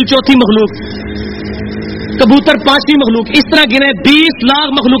مخلوق، چیل چوتھی مخلوق، کبوتر 5ویں مخلوق، اس طرح گنے 20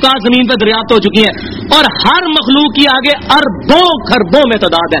 لاکھ مخلوقات زمین پر دریافت ہو چکی ہیں، اور ہر مخلوق کی آگے اربوں خربوں میں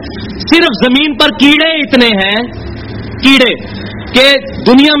تعداد ہے۔ صرف زمین پر کیڑے اتنے ہیں، کیڑے کہ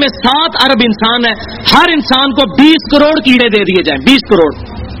دنیا میں 7 ارب انسان ہے، ہر انسان کو 20 کروڑ کیڑے دے دیے جائیں، 20 کروڑ۔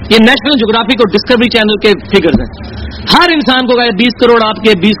 یہ نیشنل جغرافک اور ڈسکوری چینل کے فگرز ہیں۔ ہر انسان کو کہے 20 کروڑ آپ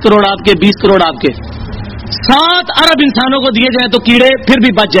کے، 20 کروڑ آپ کے، 20 کروڑ آپ کے۔ 7 ارب انسانوں کو دیے جائیں تو کیڑے پھر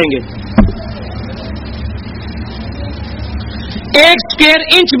بھی بچ جائیں گے۔ 1 اسکوائر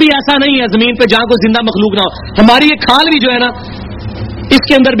انچ بھی ایسا نہیں ہے زمین پہ جہاں کوئی زندہ مخلوق نہ ہو۔ ہماری یہ کھال بھی جو ہے نا، اس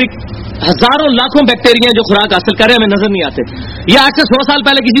کے اندر بھی ہزاروں لاکھوں بیکٹیریا جو خوراک حاصل کر رہے ہیں، ہمیں نظر نہیں آتے۔ یہ آج سے 100 سال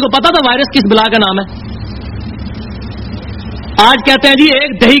پہلے کسی کو پتا تھا وائرس کس بلا کا نام ہے؟ آج کہتے ہیں جی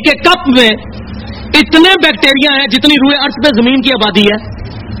ایک دہی کے کپ میں اتنے بیکٹیریا ہیں جتنی روئے ارض پہ زمین کی آبادی ہے۔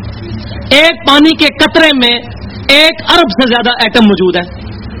 ایک پانی کے قطرے میں 1 ارب سے زیادہ ایٹم موجود ہے۔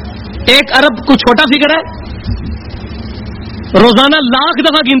 1 ارب کوئی چھوٹا فگر ہے؟ روزانہ لاکھ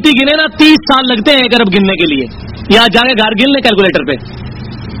دفعہ گنتی گنے نا، 30 سال لگتے ہیں 1 ارب گننے کے لیے۔ یہاں جا کے گھر گن لیں کیلکولیٹر پہ،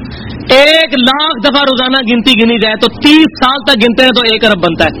 1 لاکھ دفعہ روزانہ گنتی گنی جائے تو 30 سال تک گنتے ہیں تو 1 ارب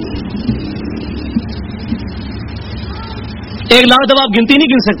بنتا ہے۔ 1 لاکھ دفعہ آپ گنتی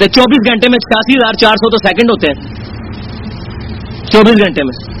نہیں گن سکتے۔ 24 گھنٹے میں 86,400 تو سیکنڈ ہوتے ہیں۔ 24 گھنٹے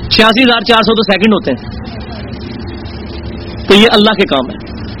میں 86,400 تو سیکنڈ ہوتے ہیں۔ تو یہ اللہ کے کام ہے۔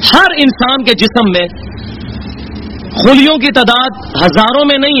 ہر انسان کے جسم میں خلیوں کی تعداد ہزاروں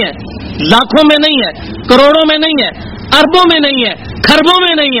میں نہیں ہے، لاکھوں میں نہیں ہے, کروڑوں میں نہیں ہے, اربوں میں نہیں ہے, کھربوں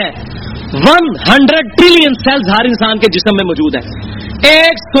میں نہیں ہے, 100 ٹریلین سیلز ہر انسان کے جسم میں موجود ہے,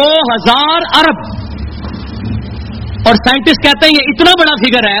 100,000 ارب. اور سائنٹسٹ کہتے ہیں یہ اتنا بڑا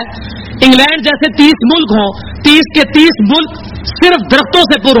فگر ہے, انگلینڈ جیسے 30 ملک ہوں, 30 کے 30 ملک صرف درختوں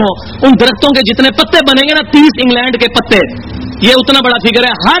سے پر ہوں, ان درختوں کے جتنے پتے بنیں گے نا 30 انگلینڈ کے پتے, یہ اتنا بڑا فگر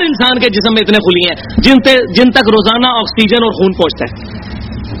ہے. ہر انسان کے جسم میں اتنے خلی ہیں جن تک روزانہ آکسیجن اور خون پہنچتا ہے.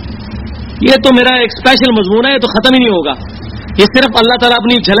 یہ تو میرا ایک اسپیشل مضمون ہے, یہ تو ختم ہی نہیں ہوگا. یہ صرف اللہ تعالیٰ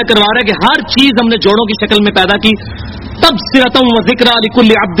اپنی جھلک کروا رہا ہے کہ ہر چیز ہم نے جوڑوں کی شکل میں پیدا کی. تبصرۃ و ذکریٰ لکل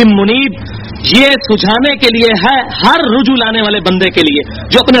عبد منیب, یہ سجھانے کے لیے ہے ہر رجوع لانے والے بندے کے لیے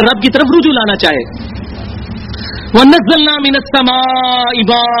جو اپنے رب کی طرف رجوع لانا چاہے. وَنَزَّلْنَا مِنَ السَّمَاءِ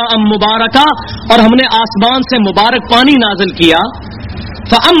مَاءً مُبَارَكًا, اور ہم نے آسمان سے مبارک پانی نازل کیا.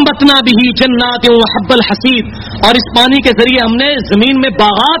 فَأَنبَتْنَا بِهِ جَنَّاتٍ وَحَبَّ الْحَصِيدِ, اور اس پانی کے ذریعے ہم نے زمین میں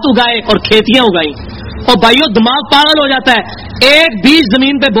باغات اگائے اور کھیتیاں اگائیں. اور بھائیو دماغ پاگل ہو جاتا ہے, ایک بیج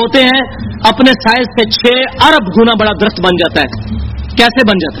زمین پہ بوتے ہیں اپنے سائز سے 6 ارب گنا بڑا درخت بن جاتا ہے. کیسے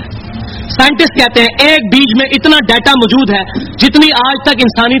بن جاتا ہے؟ سائنٹسٹ کہتے ہیں ایک بیج میں اتنا ڈیٹا موجود ہے جتنی آج تک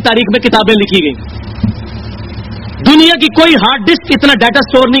انسانی تاریخ میں کتابیں لکھی گئی. دنیا کی کوئی ہارڈ ڈسک اتنا ڈیٹا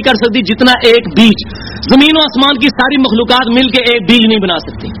سٹور نہیں کر سکتی جتنا ایک بیج. زمین و آسمان کی ساری مخلوقات مل کے ایک بیج نہیں بنا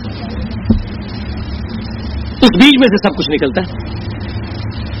سکتی. اس بیج میں سے سب کچھ نکلتا ہے.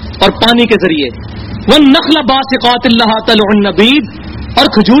 اور پانی کے ذریعے وَالنَّخْلَ بَاسِقَاتٍ لَهَا طَلْعٌ نَضِيدٌ, اور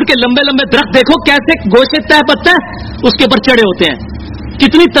کھجور کے لمبے لمبے درخت دیکھو کیسے گوشے تہ پتہ اس کے اوپر چڑھے ہوتے ہیں,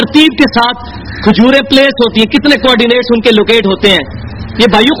 کتنی ترتیب کے ساتھ کھجوریں پلیس ہوتی ہیں, کتنے کوآرڈینیٹس ان کے لوکیٹ ہوتے ہیں.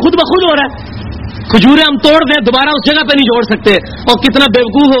 یہ بھائیو خود بخود ہو رہا ہے. کھجوریں ہم توڑ دیں دوبارہ اس جگہ پہ نہیں جوڑ سکتے, اور کتنا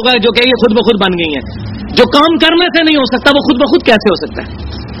بیوقوف ہوگا جو کہ یہ خود بخود بن گئی ہیں. جو کام کرنے سے نہیں ہو سکتا وہ خود بخود کیسے ہو سکتا ہے؟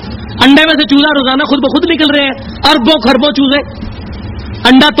 انڈے میں سے چوزا روزانہ خود بخود نکل رہے ہیں, اربوں خربوں چوزے.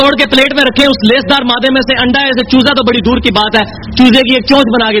 انڈا توڑ کے پلیٹ میں رکھے, اس لیسدار مادے میں سے انڈا ایسے چوزا تو بڑی دور کی بات ہے, چوزے کی ایک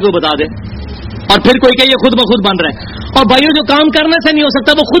چونچ بنا کے کوئی بتا دے, اور پھر کوئی کہ یہ خود بخود بن رہا ہے. اور بھائیو جو کام کرنے سے نہیں ہو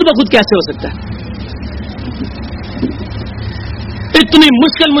سکتا وہ خود بخود کیسے ہو سکتا ہے؟ اتنی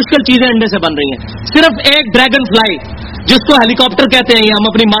مشکل چیزیں انڈے سے بن رہی ہیں. صرف ایک ڈریگن فلائی جس کو ہیلی کاپٹر کہتے ہیں, ہم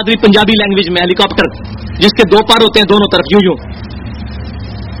اپنی مادری پنجابی لینگویج میں ہیلی کاپٹر, جس کے 2 پر ہوتے ہیں دونوں طرف یوں,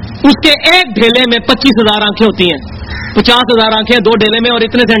 اس کے ایک ڈھیلے میں 25,000 آنکھیں ہوتی ہیں, 50,000 آنکھیں 2 ڈھیلے میں, اور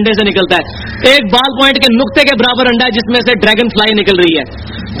اتنے سے انڈے سے نکلتا ہے. ایک بال پوائنٹ کے نقطے کے برابر انڈا ہے جس میں سے ڈریگن فلائی نکل رہی ہے.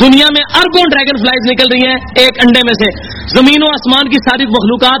 دنیا میں اربوں ڈریگن فلائیز نکل رہی ہیں ایک انڈے میں سے. زمین و آسمان کی ساری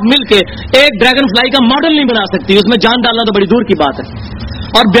مخلوقات مل کے ایک ڈریگن فلائی کا ماڈل نہیں بنا سکتی, اس میں جان ڈالنا تو بڑی دور کی بات ہے.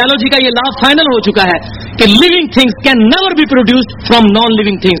 اور بیولوجی کا یہ لا فائنل ہو چکا ہے کہ living things can never be produced from non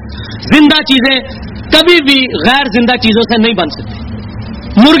living things. زندہ چیزیں کبھی بھی غیر زندہ چیزوں سے نہیں بن سکتی.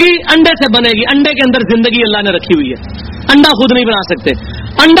 مرغی انڈے سے بنے گی, انڈے کے اندر زندگی اللہ نے رکھی ہوئی ہے, انڈا خود نہیں بنا سکتے.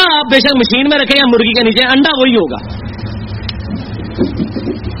 انڈا آپ بے شک مشین میں رکھیں یا مرغی کے نیچے, انڈا وہی ہوگا.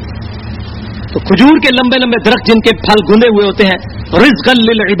 تو کھجور کے لمبے لمبے درخت جن کے پھل گندے ہوئے ہوتے ہیں, رزقا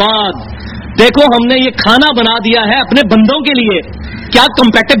للعباد, دیکھو ہم نے یہ کھانا بنا دیا ہے اپنے بندوں کے لیے. کیا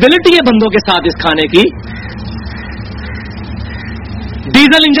کمپیٹیبلٹی ہے بندوں کے ساتھ اس کھانے کی؟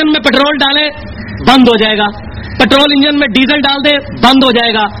 ڈیزل انجن میں پیٹرول ڈالیں بند ہو جائے گا, پیٹرول انجن میں ڈیزل ڈال دے بند ہو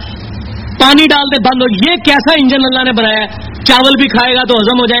جائے گا, پانی ڈال دے بند ہو. یہ کیسا انجن اللہ نے بنایا ہے؟ چاول بھی کھائے گا تو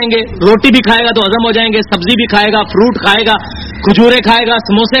ہضم ہو جائیں گے, روٹی بھی کھائے گا تو ہضم ہو جائیں گے, سبزی بھی کھائے گا, فروٹ کھائے گا, کھجورے کھائے گا,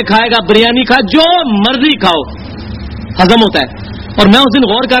 سموسے کھائے گا, بریانی کھائے, جو مرضی کھاؤ ہضم ہوتا ہے. اور میں اس دن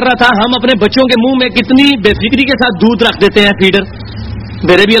غور کر رہا تھا, ہم اپنے بچوں کے منہ میں کتنی بے فکری کے ساتھ دودھ رکھ دیتے ہیں, فیڈر.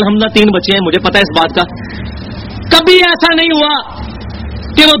 میرے بھی الحمدللہ 3 بچے ہیں, مجھے پتا ہے اس بات کا. کبھی ایسا نہیں ہوا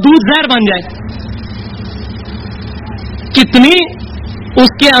کہ وہ دودھ زہر بن جائے. کتنی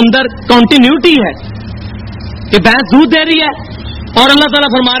اس کے اندر کنٹینیوٹی ہے کہ بھینس دودھ دے رہی ہے, اور اللہ تعالیٰ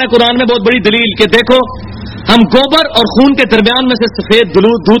فرما رہا ہے قرآن میں بہت بڑی دلیل کہ دیکھو ہم گوبر اور خون کے درمیان میں سے سفید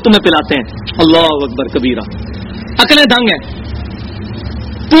دودھ تمہیں پلاتے ہیں. اللہ اکبر کبیرہ. عقلیں دنگ ہیں.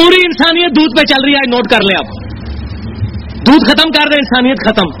 پوری انسانیت دودھ پہ چل رہی ہے, نوٹ کر لیں آپ. دودھ ختم کر دیں, انسانیت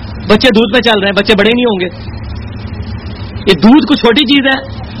ختم. بچے دودھ پہ چل رہے ہیں, بچے بڑے نہیں ہوں گے. یہ دودھ کوئی چھوٹی چیز ہے؟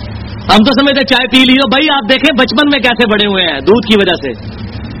 ہم تو سمجھتے چائے پی لی. بھائی آپ دیکھیں بچپن میں کیسے بڑے ہوئے ہیں دودھ کی وجہ سے.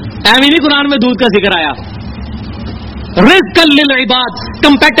 ایویں نہیں قرآن میں دودھ کا ذکر آیا. رزق للعباد,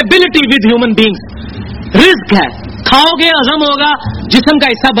 کمپیٹیبلٹی ود ہیومن بینگس. رزق ہے, کھاؤ گے ہضم ہوگا, جسم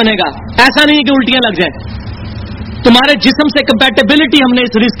کا حصہ بنے گا. ایسا نہیں کہ الٹیاں لگ جائیں. تمہارے جسم سے کمپیٹیبلٹی ہم نے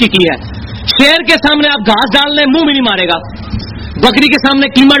اس رزق کی ہے. شیر کے سامنے آپ گھاس ڈال لیں منہ میں نہیں مارے گا, بکری کے سامنے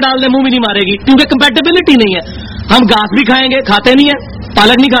قیمہ ڈال دیں منہ میں نہیں مارے گی, کیونکہ کمپیٹیبلٹی نہیں ہے. ہم گھاس بھی کھائیں گے, کھاتے نہیں ہیں,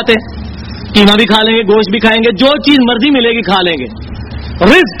 پالک نہیں کھاتے, قیمہ بھی کھا لیں گے, گوشت بھی کھائیں گے, جو چیز مرضی ملے گی کھا لیں گے.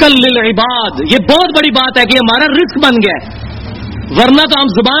 رزق للعباد, یہ بہت بڑی بات ہے کہ ہمارا رزق بن گیا ہے. ورنہ تو ہم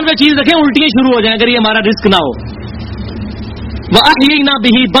زبان پہ چیز رکھیں الٹیاں شروع ہو جائیں اگر یہ ہمارا رزق نہ ہو. وَأَحْيَيْنَا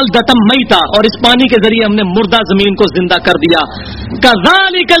بِهِ بَلْدَةً مَيْتًا، اور اس پانی کے ذریعے ہم نے مردہ زمین کو زندہ کر دیا.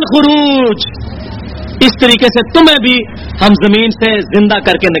 كَذَلِكَ الْخُرُوجُ، اس طریقے سے تمہیں بھی ہم زمین سے زندہ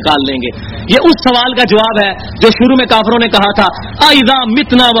کر کے نکال لیں گے. یہ اس سوال کا جواب ہے جو شروع میں کافروں نے کہا تھا اَإِذَا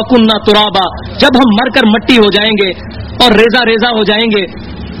مِتْنَا وَكُنَّا تُرَابًا، جب ہم مر کر مٹی ہو جائیں گے اور ریزہ ریزہ ہو جائیں گے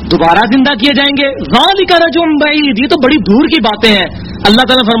دوبارہ زندہ کیے جائیں گے. ذَلِكَ رَجْعٌ بَعِيدٌ، یہ تو بڑی دور کی باتیں ہیں. اللہ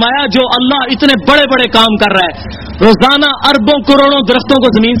تعالیٰ نے فرمایا جو اللہ اتنے بڑے بڑے کام کر رہا ہے، روزانہ اربوں کروڑوں درختوں کو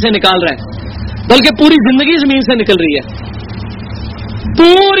زمین سے نکال رہا ہے، بلکہ پوری زندگی زمین سے نکل رہی ہے،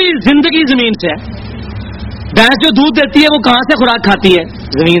 پوری زندگی زمین سے ہے. بھینس جو دودھ دیتی ہے وہ کہاں سے خوراک کھاتی ہے؟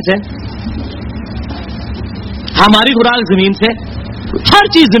 زمین سے. ہماری خوراک زمین سے، ہر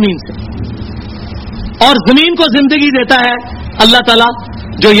چیز زمین سے. اور زمین کو زندگی دیتا ہے اللہ تعالیٰ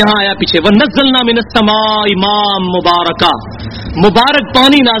جو یہاں آیا پیچھے. وَنَزَّلْنَا مِنَ السَّمَاءِ مَاءً مُبَارَكًا، مبارک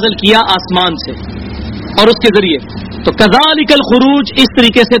پانی نازل کیا آسمان سے اور اس کے ذریعے. تو كَذَلِكَ الْخُرُوجُ، اس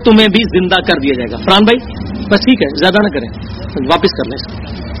طریقے سے تمہیں بھی زندہ کر دیا جائے گا. فرحان بھائی بس ٹھیک ہے، زیادہ نہ کریں، واپس کر لیں اس کو.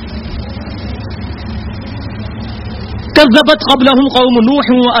 كَذَّبَتْ قَبْلَهُمْ قَوْمُ نُوحٍ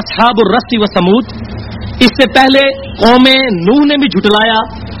وَأَصْحَابُ الرَّسِّ وَثَمُودَ، اس سے پہلے قوم نوح نے بھی جھٹلایا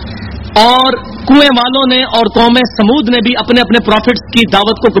اور کنویں والوں نے اور قوم سمود نے بھی اپنے اپنے پروفٹس کی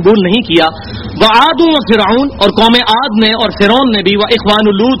دعوت کو قبول نہیں کیا. وعاد و فرعون، اور قوم عاد نے اور فرعون نے بھی، واخوان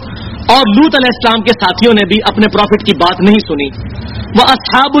لوط، اور لوط علیہ السلام کے ساتھیوں نے بھی اپنے پروفٹ کی بات نہیں سنی.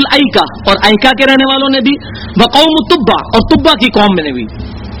 واصحاب الایکہ، اور ایکہ کے رہنے والوں نے بھی. وقوم تبع، اور تبع کی قوم نے بھی.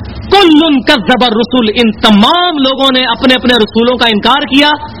 کل کذب الرسل، ان تمام لوگوں نے اپنے اپنے رسولوں کا انکار کیا.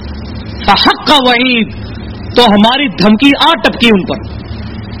 فحق وعید، تو ہماری دھمکی آ ٹپکی ان پر.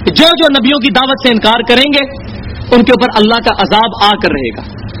 جو جو نبیوں کی دعوت سے انکار کریں گے ان کے اوپر اللہ کا عذاب آ کر رہے گا.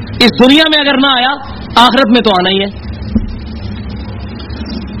 اس دنیا میں اگر نہ آیا آخرت میں تو آنا ہی ہے.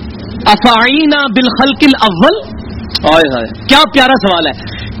 افعینا بالخلق الاول، ہائے ہائے کیا پیارا سوال ہے.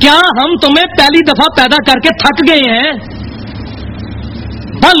 کیا ہم تمہیں پہلی دفعہ پیدا کر کے تھک گئے ہیں؟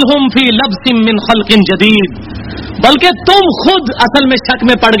 بل ہم فی لبس من خلق جدید، بلکہ تم خود اصل میں شک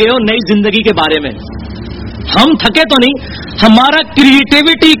میں پڑ گئے ہو نئی زندگی کے بارے میں. ہم تھکے تو نہیں، ہمارا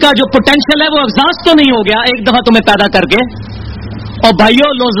کریٹیوٹی کا جو پوٹینشیل ہے وہ ایگزاسٹ تو نہیں ہو گیا ایک دفعہ تمہیں پیدا کر کے. اور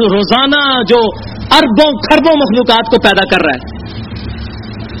بھائیو روزانہ جو اربوں کھربوں مخلوقات کو پیدا کر رہا ہے،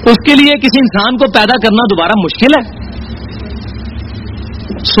 اس کے لیے کسی انسان کو پیدا کرنا دوبارہ مشکل ہے.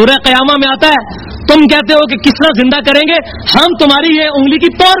 سورہ قیامہ میں آتا ہے تم کہتے ہو کہ کس طرح زندہ کریں گے، ہم تمہاری یہ انگلی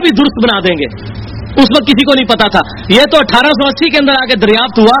کی پور بھی درست بنا دیں گے. اس وقت کسی کو نہیں پتا تھا. یہ تو 1880 کے اندر آ کے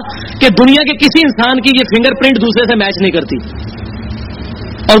دریافت ہوا کہ دنیا کے کسی انسان کی یہ فنگر پرنٹ دوسرے سے میچ نہیں کرتی.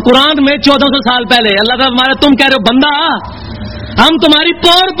 اور قرآن میں 1400 سال پہلے اللہ تعالیٰ ہمارا تم کہہ رہے ہو بندہ ہم تمہاری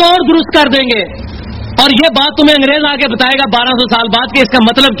پور درست کر دیں گے. اور یہ بات تمہیں انگریز آ کے بتائے گا 1200 سال بعد کہ اس کا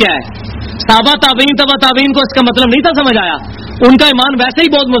مطلب کیا ہے. صحابہ تابعین تبع تابعین کو اس کا مطلب نہیں تھا سمجھ آیا. ان کا ایمان ویسے ہی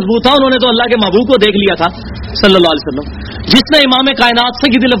بہت مضبوط تھا، انہوں نے تو اللہ کے محبوب کو دیکھ لیا تھا صلی اللہ علیہ وسلم، جس نے امام کائنات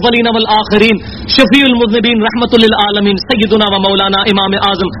سید الاولین والآخرین شفیع المذنبین رحمت للعالمین سیدنا و مولانا امام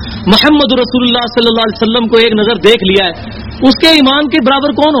اعظم محمد رسول اللہ صلی اللہ علیہ وسلم کو ایک نظر دیکھ لیا ہے. اس کے ایمان کے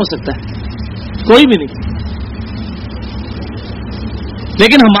برابر کون ہو سکتا ہے؟ کوئی بھی نہیں.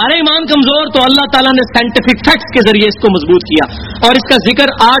 لیکن ہمارے ایمان کمزور، تو اللہ تعالیٰ نے سائنٹیفک فیکٹس کے ذریعے اس کو مضبوط کیا. اور اس کا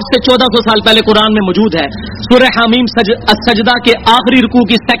ذکر آج سے 1400 سال پہلے قرآن میں موجود ہے. سورہ حمیم السجدہ کے آخری رکوع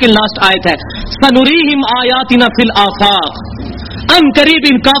کی سیکنڈ لاسٹ آیت ہے سنریہم آیاتنا فی الآفاق، ان قریب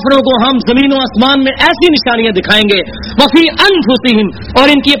ان کافروں کو ہم زمین و آسمان میں ایسی نشانیاں دکھائیں گے. وفی انفسہم،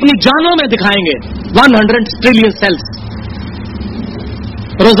 اور ان کی اپنی جانوں میں دکھائیں گے. 100 ٹریلین سیلز،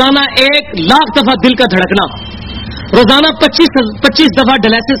 روزانہ 1,00,000 دفعہ دل کا دھڑکنا، روزانہ 25 دفعہ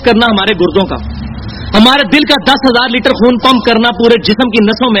ڈائلیسس کرنا ہمارے گردوں کا، ہمارے دل کا 10,000 لیٹر خون پمپ کرنا پورے جسم کی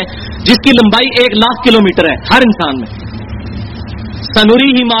نسوں میں جس کی لمبائی 1,00,000 کلومیٹر ہے ہر انسان میں.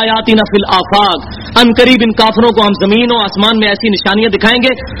 سنریہم آیاتنا فی الآفاق، ان قریب ان کافروں کو ہم زمین و آسمان میں ایسی نشانیاں دکھائیں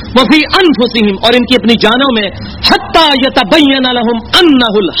گے. وفی انفسہم، اور ان کی اپنی جانوں میں. حتی یتبین لہم انہ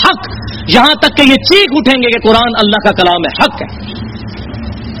الحق، یہاں تک کہ یہ چیخ اٹھیں گے کہ قرآن اللہ کا کلام ہے، حق ہے.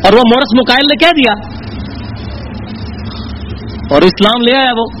 اور وہ مورس مکائل نے کہہ دیا، اور اسلام لے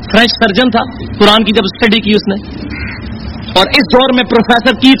آیا. وہ فرینچ سرجن تھا، قرآن کی جب اسٹڈی کی اس نے. اور اس دور میں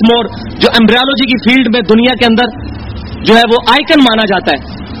پروفیسر کیتھ مور جو ایمبریولوجی کی فیلڈ میں دنیا کے اندر جو ہے وہ آئیکن مانا جاتا ہے،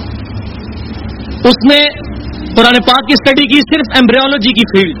 اس نے قرآن پاک کی اسٹڈی کی صرف ایمبریولوجی کی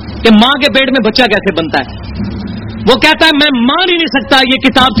فیلڈ کہ ماں کے پیٹ میں بچہ کیسے بنتا ہے. وہ کہتا ہے میں مان ہی نہیں سکتا یہ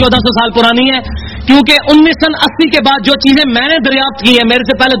کتاب 1400 سال پرانی ہے، کیونکہ 1980 کے بعد جو چیزیں میں نے دریافت کی ہیں میرے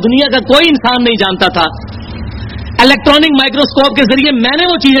سے پہلے دنیا کا کوئی انسان نہیں جانتا تھا. الیکٹرانک مائکروسکوپ کے ذریعے میں نے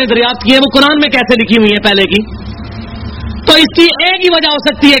وہ چیزیں دریافت کی ہیں، وہ قرآن میں کیسے لکھی ہوئی ہیں پہلے کی. تو اس کی ایک ہی وجہ ہو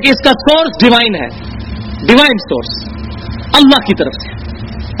سکتی ہے کہ اس کا سورس ڈیوائن ہے، ڈیوائن سورس اللہ کی طرف سے.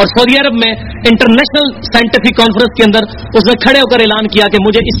 اور سعودی عرب میں انٹرنیشنل سائنٹیفک کانفرنس کے اندر اس نے کھڑے ہو کر اعلان کیا کہ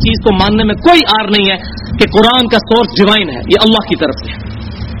مجھے اس چیز کو ماننے میں کوئی آر نہیں ہے کہ قرآن کا سورس ڈیوائن ہے، یہ اللہ کی طرف سے،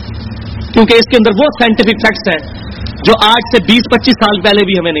 کیونکہ اس کے اندر وہ سائنٹیفک فیکٹس ہیں جو آج سے 20-25 سال پہلے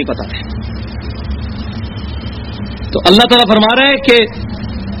بھی ہمیں نہیں پتا تھے. تو اللہ تعالیٰ فرما رہا ہے کہ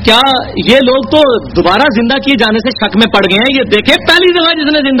کیا یہ لوگ تو دوبارہ زندہ کیے جانے سے شک میں پڑ گئے ہیں؟ یہ دیکھیں پہلی دفعہ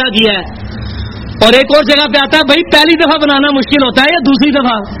جس نے زندہ کیا ہے. اور ایک اور جگہ پہ آتا ہے بھائی پہلی دفعہ بنانا مشکل ہوتا ہے یا دوسری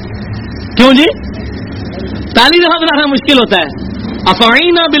دفعہ؟ کیوں جی؟ پہلی دفعہ بنانا مشکل ہوتا ہے.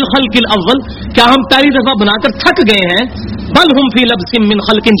 افعینا بالخلق الاول، کیا ہم پہلی دفعہ بنا کر تھک گئے ہیں؟ بل ہم فی لبس من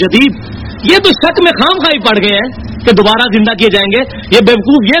خلق جدید، یہ تو شک میں خام خواہ پڑ گئے ہیں کہ دوبارہ زندہ کیے جائیں گے. یہ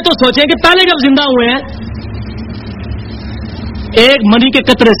بیوقوف یہ تو سوچیں کہ پہلے کب زندہ ہوئے ہیں. ایک منی کے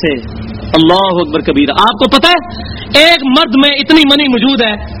قطرے سے، اللہ اکبر کبیرہ. آپ کو پتا ہے ایک مرد میں اتنی منی موجود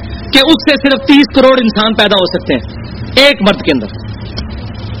ہے کہ اس سے صرف 30 کروڑ انسان پیدا ہو سکتے ہیں ایک مرد کے اندر.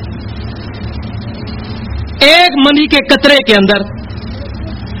 ایک منی کے قطرے کے اندر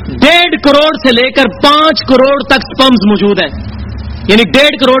 1.5 کروڑ سے لے کر 5 کروڑ تک سپرمز موجود ہیں، یعنی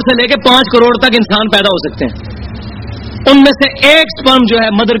 1.5 کروڑ سے لے کے 5 کروڑ تک انسان پیدا ہو سکتے ہیں. ان میں سے ایک سپرم جو ہے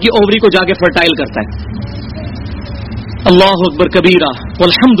مدر کی اووری کو جا کے فرٹائل کرتا ہے. اللہ اکبر کبیرہ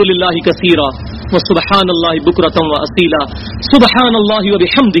والحمد للہ کثیرہ وسبحان اللہ بکرۃ واصیلا سبحان اللہ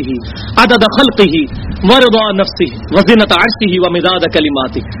وبحمدہ عدد خلقہ ورضا نفسہ وزنۃ عرشہ ومداد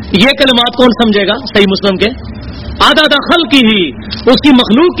کلماتہ. یہ کلمات کون سمجھے گا؟ صحیح مسلم کے عدد خلقہ، اس کی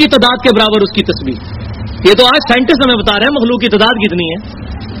مخلوق کی تعداد کے برابر اس کی تسبیح. یہ تو آج سائنٹسٹ ہمیں بتا رہے ہیں مخلوق کی تعداد کتنی ہے.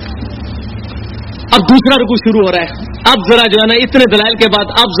 اب دوسرا رکوع شروع ہو رہا ہے. اب ذرا جو ہے نا اتنے دلائل کے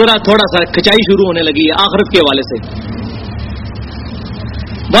بعد اب ذرا تھوڑا سا کھچائی شروع ہونے لگی ہے آخرت کے حوالے سے.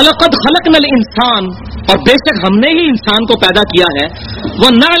 وَلَقَدْ خَلَقْنَا الْإِنسَانَ، اور بے شک ہم نے ہی انسان کو پیدا کیا ہے.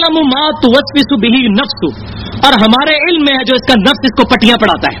 وَنَعْلَمُ مَا تُوَسْوِسُ بِهِ نَفْسُهُ، اور ہمارے علم میں ہے جو اس کا نفس اس کو پٹیاں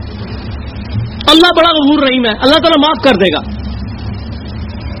پڑھاتا ہے. اللہ بڑا غفور رحیم ہے، اللہ تعالیٰ معاف کر دے گا.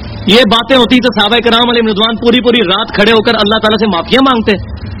 یہ باتیں ہوتی تو صحابہ کرام علیہ رضوان پوری پوری رات کھڑے ہو کر اللہ تعالیٰ سے معافیاں مانگتے.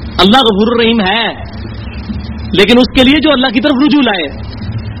 اللہ غفور رحیم ہے، لیکن اس کے لیے جو اللہ کی طرف رجوع لائے،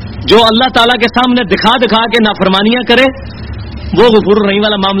 جو اللہ تعالیٰ کے سامنے دکھا دکھا کے نافرمانیاں کرے، وہ غفور الرحیم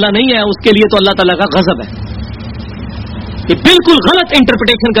والا معاملہ نہیں ہے. اس کے لیے تو اللہ تعالیٰ کا غضب ہے. یہ بالکل غلط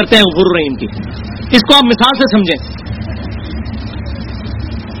انٹرپریٹیشن کرتے ہیں غفور الرحیم کی. اس کو آپ مثال سے سمجھیں.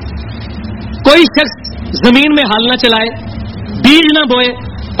 کوئی شخص زمین میں ہل نہ چلائے، بیج نہ بوئے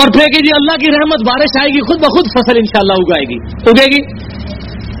اور پھر کہ جی اللہ کی رحمت بارش آئے گی، خود بخود فصل انشاءاللہ اگے گی.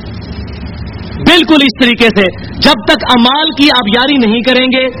 بالکل اس طریقے سے جب تک اعمال کی آپ یاری نہیں کریں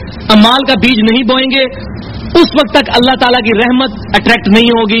گے، اعمال کا بیج نہیں بوئیں گے، اس وقت تک اللہ تعالیٰ کی رحمت اٹریکٹ نہیں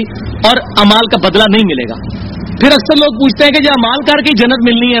ہوگی اور اعمال کا بدلہ نہیں ملے گا. پھر اکثر لوگ پوچھتے ہیں کہ جو اعمال کر کے جنت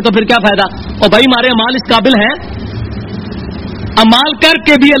ملنی ہے تو پھر کیا فائدہ؟ اور بھائی ہمارے اعمال اس قابل ہیں، اعمال کر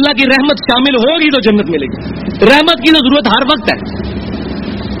کے بھی اللہ کی رحمت شامل ہوگی تو جنت ملے گی. رحمت کی تو ضرورت ہر وقت ہے.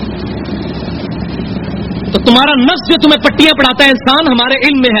 تو تمہارا نفس جو تمہیں پٹیاں پڑھاتا ہے انسان ہمارے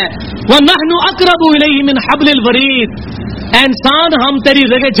علم میں ہے. وَنَحْنُ أَقْرَبُ إِلَيْهِ مِنْ حَبْلِ الْوَرِيدِ، اے انسان ہم تیری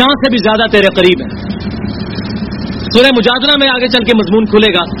رگ جان سے بھی زیادہ تیرے قریب ہیں. سورہ مجادلہ میں آگے چل کے مضمون کھلے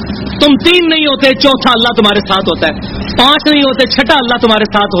گا. تم 3 نہیں ہوتے، چوتھا اللہ تمہارے ساتھ ہوتا ہے. 5 نہیں ہوتے، چھٹا اللہ تمہارے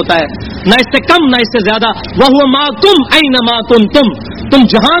ساتھ ہوتا ہے. نہ اس سے کم نہ اس سے زیادہ. وَهُوَ مَعَكُمْ أَيْنَمَا كُنتُمْ، تم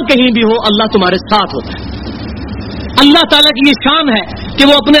جہاں کہیں بھی ہو اللہ تمہارے ساتھ ہوتا ہے. اللہ تعالیٰ کی یہ شان ہے کہ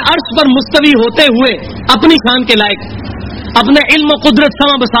وہ اپنے عرش پر مستوی ہوتے ہوئے اپنی شان کے لائق اپنے علم و قدرت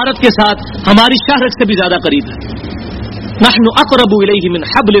سما بصارت کے ساتھ ہماری شہرت سے بھی زیادہ قریب ہے. نحن اقرب الیہ من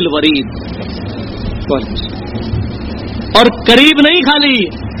حبل الورید. اور قریب نہیں، خالی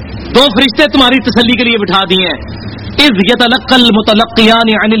 2 فرشتے تمہاری تسلی کے لیے بٹھا دیے ہیں. اذ یتلقى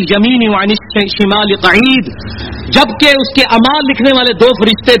المتلقیان عن الیمین وعن الشمال قعید، جبکہ اس کے اعمال لکھنے والے 2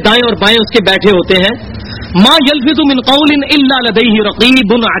 فرشتے دائیں اور بائیں اس کے بیٹھے ہوتے ہیں. ما یلفظ من قول الا لدیہ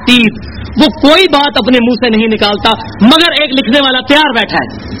رقیب عتید، وہ کوئی بات اپنے منہ سے نہیں نکالتا مگر ایک لکھنے والا تیار بیٹھا ہے،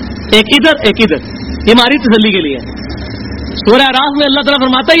 ایک ادھر ایک ادھر. یہ ہماری تسلی کے لیے ہے. سورہ اعراف میں اللہ تعالیٰ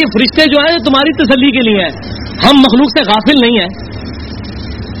فرماتا ہے یہ فرشتے جو ہے تمہاری تسلی کے لیے ہے. ہم مخلوق سے غافل نہیں ہیں.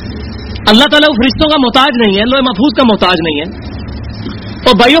 اللہ تعالیٰ فرشتوں کا محتاج نہیں ہے، لوح محفوظ کا محتاج نہیں ہے.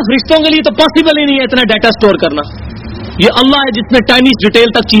 اور بھائیو فرشتوں کے لیے تو پاسبل ہی نہیں ہے اتنا ڈیٹا سٹور کرنا. یہ اللہ ہے جس نے ٹائنی ڈیٹیل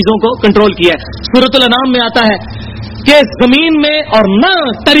تک چیزوں کو کنٹرول کیا ہے. سورۃ الانعام میں آتا ہے کہ زمین میں اور نہ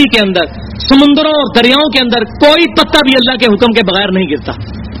تری کے اندر، سمندروں اور دریاؤں کے اندر کوئی پتا بھی اللہ کے حکم کے بغیر نہیں گرتا.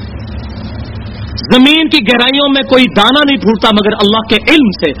 زمین کی گہرائیوں میں کوئی دانہ نہیں پھوٹتا مگر اللہ کے علم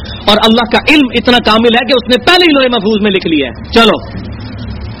سے، اور اللہ کا علم اتنا کامل ہے کہ اس نے پہلے ہی لوح محفوظ میں لکھ لیا ہے. چلو،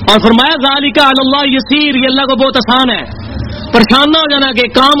 اور فرمایا ذالک علی اللہ یسیر، یہ اللہ کو بہت آسان ہے. پریشان نہ ہو جانا کہ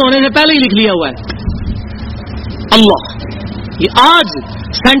کام ہونے سے پہلے ہی لکھ لیا ہوا ہے. اللہ، یہ آج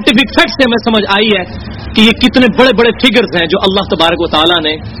سائنٹیفک فیکٹ سے میں سمجھ آئی ہے کہ یہ کتنے بڑے بڑے فگرز ہیں جو اللہ تبارک و تعالیٰ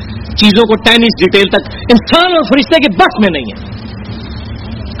نے چیزوں کو ٹینس ڈیٹیل تک انسان اور فرشتے کے بس میں نہیں ہے.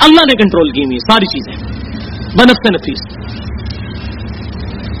 اللہ نے کنٹرول کی ہوئی ساری چیزیں بنفس نفیس.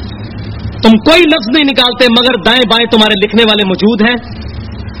 تم کوئی لفظ نہیں نکالتے مگر دائیں بائیں تمہارے لکھنے والے موجود ہیں.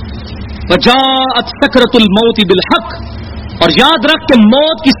 وجاءت سکرۃ الموت بالحق، اور یاد رکھ کہ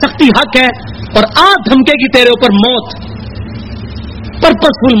موت کی سختی حق ہے اور دھمکے کی تیرے اوپر موت،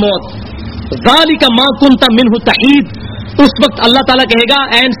 پرپسفل موت. ذالک ما کنت منہ تحید، اس وقت اللہ تعالیٰ کہے گا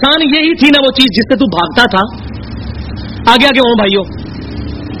اے انسان یہی تھی نا وہ چیز جس سے تو بھاگتا تھا. آگے آگے ہوں بھائیوں.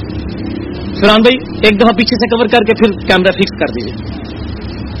 فرحان بھائی ایک دفعہ پیچھے سے کور کر کے پھر کیمرہ فکس کر دیجیے.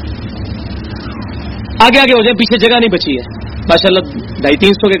 آگے آگے ہو جائیں، پیچھے جگہ نہیں بچی ہے. ماشاءاللہ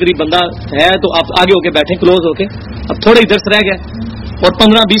 250-300 کے قریب بندہ ہے تو آپ آگے ہو کے بیٹھیں کلوز ہو کے. اب تھوڑے ہی درس رہ گئے اور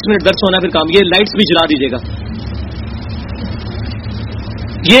 15-20 منٹ درس ہونا پھر کام. یہ لائٹس بھی جلا دیجیے گا.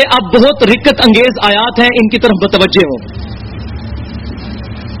 یہ اب بہت رکت انگیز آیات ہیں، ان کی طرف متوجہ ہوں.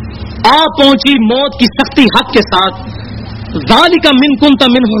 پہنچی موت کی سختی حق کے ساتھ. ذالک من کنت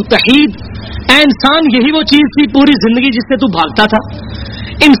منہ تحید، اے انسان یہی وہ چیز تھی پوری زندگی جس سے تو بھاگتا تھا.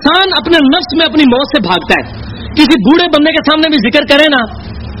 انسان اپنے نفس میں اپنی موت سے بھاگتا ہے. کسی بوڑھے بندے کے سامنے بھی ذکر کرے نا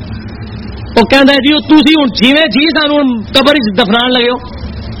وہ کہتا ہے جی تھی ہوں جیویں جی سانو قبر دفنان لگے ہو.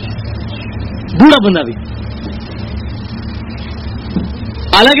 بوڑھا بندہ بھی،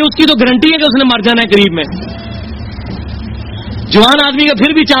 حالانکہ اس کی تو گارنٹی ہے کہ اس نے مر جانا ہے قریب میں. جوان آدمی کا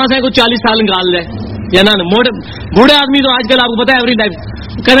پھر بھی چانس ہے کوئی 40 سال نکال لے یا نہ. بوڑھے آدمی تو آج کل آپ کو پتا ہے ایوری لائف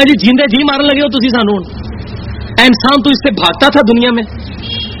کہنا جی جیندے جی مارن لگے ہو تسی سانو. انسان تو اس سے بھاگتا تھا دنیا میں.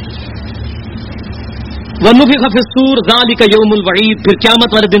 وَنُفِخَ فِي الصُّورِ ذَلِكَ يَوْمُ الْوَعِيدِ، پھر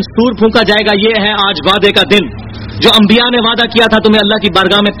قیامت والے دن سور پھونکا جائے گا. یہ ہے آج وعدے کا دن جو انبیاء نے وعدہ کیا تھا تمہیں اللہ کی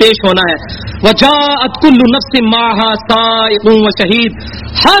بارگاہ میں پیش ہونا ہے. وَجَاءَتْ كُلُّ نَفْسٍ مَعَهَا سَائِقٌ وَشَهِيدٌ،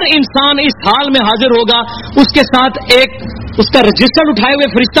 ہر انسان اس حال میں حاضر ہوگا، اس کے ساتھ ایک اس کا رجسٹر اٹھائے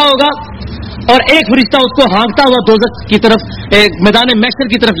ہوئے فرشتہ ہوگا اور ایک فرشتہ اس کو ہانکتا ہوا دوزخ کی طرف میدان محشر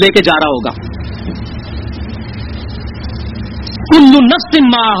کی طرف لے کے جا رہا ہوگا. کل نفس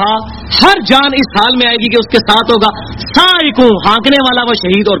معها، ہر جان اس حال میں آئے گی کہ اس کے ساتھ ہوگا سائق، ہانکنے والا وہ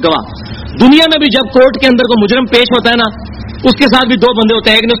شہید اور گواہ. دنیا میں بھی جب کورٹ کے اندر کوئی مجرم پیش ہوتا ہے نا اس کے ساتھ بھی دو بندے ہوتے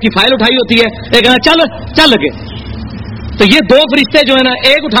ہیں، ایک نے اس کی فائل اٹھائی ہوتی ہے، ایک کہنا چل چل لگے. تو یہ دو فرشتے جو ہے نا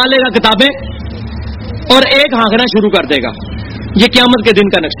ایک اٹھا لے گا کتابیں اور ایک ہانکنا شروع کر دے گا. یہ قیامت کے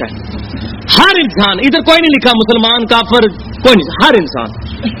دن کا نقشہ ہے. ہر انسان، ادھر کوئی نہیں لکھا مسلمان کافر کوئی نہیں، ہر انسان.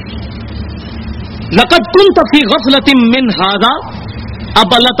 لقد كنت في غفلة من هذا،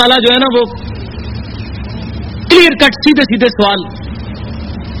 اب اللہ تعالیٰ جو ہے نا وہ کلیئر کٹ سیدھے سیدھے سوال.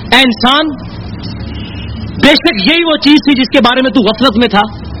 اے انسان بے شک یہی وہ چیز تھی جس کے بارے میں تو غفلت میں تھا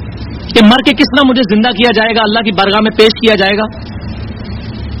کہ مر کے کس طرح مجھے زندہ کیا جائے گا، اللہ کی بارگاہ میں پیش کیا جائے گا.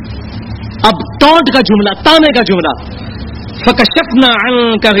 اب ٹونٹ کا جملہ، تانے کا جملہ. فَكَشَفْنَا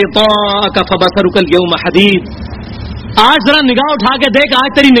عَنْكَ غِطَاءَكَ فَبَصَرُكَ الْيَوْمَ حَدِيدٌ، آج ذرا نگاہ اٹھا کے دیکھ،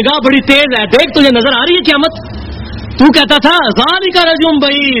 آج تیری نگاہ بڑی تیز ہے، دیکھ تجھے نظر آ رہی ہے قیامت. تو کہتا تھا ذالک رجل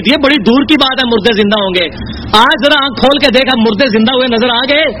بعید، یہ بڑی دور کی بات ہے مردے زندہ ہوں گے. آج ذرا آنکھ کھول کے دیکھا مردے زندہ ہوئے نظر آ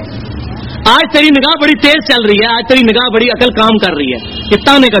گئے. آج تیری نگاہ بڑی تیز چل رہی ہے، آج تیری نگاہ بڑی عقل کام کر رہی ہے. یہ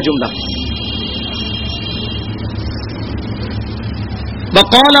تانے کا جملہ.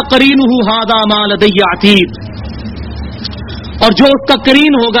 وقال قرینہ ھذا ما لدی عتید، اور جو اس کا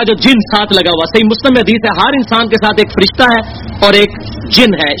قرین ہوگا جو جن ساتھ لگا ہوا. صحیح مسلم میں حدیث ہے ہر انسان کے ساتھ ایک فرشتہ ہے اور ایک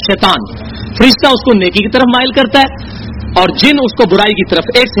جن ہے شیطان. فرشتہ اس کو نیکی کی طرف مائل کرتا ہے اور جن اس کو برائی کی طرف.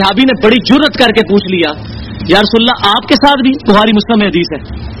 ایک صحابی نے بڑی جرت کر کے پوچھ لیا یا رسول اللہ آپ کے ساتھ بھی؟ بخاری مسلم میں حدیث ہے.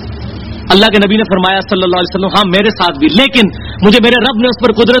 اللہ کے نبی نے فرمایا صلی اللہ علیہ وسلم ہاں میرے ساتھ بھی، لیکن مجھے میرے رب نے اس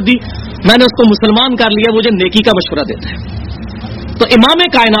پر قدرت دی، میں نے اس کو مسلمان کر لیا، مجھے نیکی کا مشورہ دیتا ہے. تو امام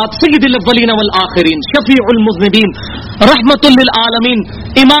کائنات سید الاولین والآخرین، شفیع المذنبین، رحمت للعالمین،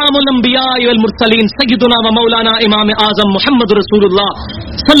 امام الانبیاء والمرسلین، سیدنا و مولانا امام اعظم محمد رسول اللہ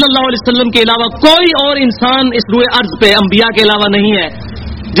صلی اللہ علیہ وسلم کے علاوہ کوئی اور انسان اس روئے ارض پہ انبیاء کے علاوہ نہیں ہے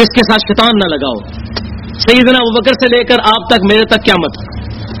جس کے ساتھ شیطان نہ لگا ہو. سیدنا ابوبکر سے لے کر آپ تک، میرے تک قیامت.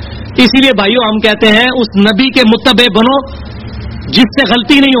 اسی لیے بھائیو ہم کہتے ہیں اس نبی کے متبع بنو جس سے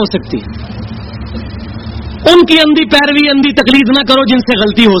غلطی نہیں ہو سکتی. ان کی اندھی پیروی، اندھی تقلید نہ کرو جن سے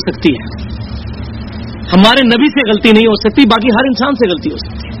غلطی ہو سکتی ہے. ہمارے نبی سے غلطی نہیں ہو سکتی، باقی ہر انسان سے غلطی ہو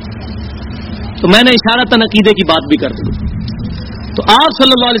سکتی ہے. تو میں نے اشارتاً عقیدے کی بات بھی کر دی. تو آپ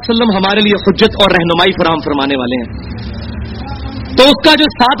صلی اللہ علیہ وسلم ہمارے لیے حجت اور رہنمائی فراہم فرمانے والے ہیں. تو اس کا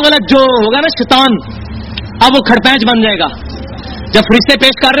جو ساتھ والا جو ہوگا نا شیطان، اب وہ کھڑپینچ بن جائے گا. جب فرشتے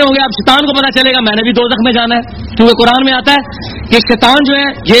پیش کر رہے ہوں گے اب شیطان کو پتا چلے گا میں نے بھی دوزخ میں جانا ہے، کیونکہ قرآن میں آتا ہے کہ شیطان جو ہے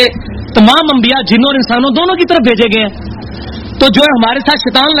یہ تمام انبیاء جنوں اور انسانوں دونوں کی طرف بھیجے گئے ہیں. تو جو ہے ہمارے ساتھ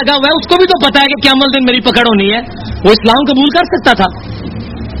شیطان لگا ہوا ہے اس کو بھی تو پتا ہے کہ قیامت دن میری پکڑ ہونی ہے. وہ اسلام قبول کر سکتا تھا,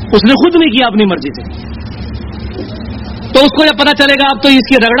 اس نے خود نہیں کیا اپنی مرضی سے. تو اس کو جب پتا چلے گا اب تو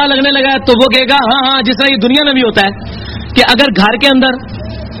اس کی رگڑا لگنے لگا ہے تو وہ کہے گا ہاں جس طرح یہ دنیا میں بھی ہوتا ہے کہ اگر گھر کے اندر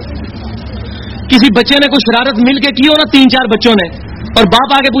کسی بچے نے کوئی شرارت مل کے کی ہو نا 3-4 بچوں نے, اور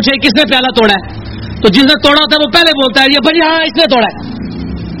باپ آگے پوچھے کس نے پیالہ توڑا ہے, تو جس نے توڑا ہوتا ہے وہ پہلے بولتا ہے یہ بھائی ہاں اس نے توڑا ہے.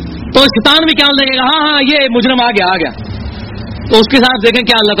 تو شیطان بھی کیا لگے گا ہاں یہ مجرم آ گیا. تو اس کے ساتھ دیکھیں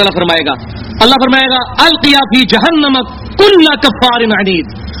کیا اللہ تعالیٰ فرمائے گا. اللہ فرمائے گا القیا فی جہنم کل کفار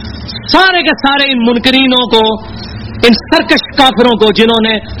عنید, سارے کے سارے ان منکرینوں کو, ان سرکش کافروں کو جنہوں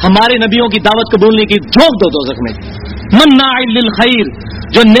نے ہمارے نبیوں کی دعوت قبول نہیں کی, جھونک دو دوزخ میں. مناع للخیر,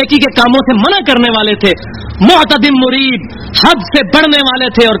 جو نیکی کے کاموں سے منع کرنے والے تھے, معتد مریب, حد سے بڑھنے والے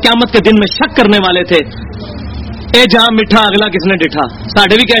تھے اور قیامت کے دن میں شک کرنے والے تھے. اے جہاں میٹھا اگلا کس نے ڈٹھا,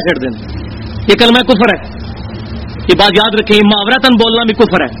 ساڑھے بھی کہہ چھڑ دیں. یہ کلمہ کفر ہے, یہ بات یاد رکھیں. یہ محاورتاً بولنا بھی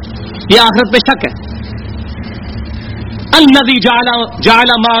کفر ہے, یہ آخرت پہ شک ہے. الذی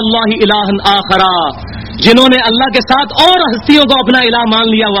جعل مع اللہ الہا آخر, جنہوں نے اللہ کے ساتھ اور ہستیوں کو اپنا الہ مان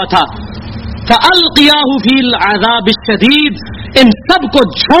لیا ہوا تھا. فَأَلْقِيَاهُ فِي الْعَذَابِ الشَّدِيدِ, ان سب کو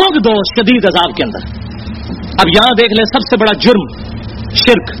جھونک دو شدید عذاب کے اندر. اب یہاں دیکھ لیں سب سے بڑا جرم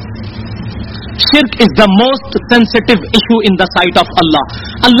شرک. شرک is the most sensitive issue in the sight of اللہ.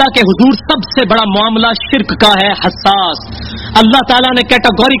 اللہ کے حضور سب سے بڑا معاملہ شرک کا ہے, حساس. اللہ تعالیٰ نے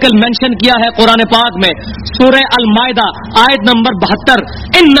کیٹاگوریکل مینشن کیا ہے قرآن پاک میں, سورہ المائدہ آیت نمبر 72,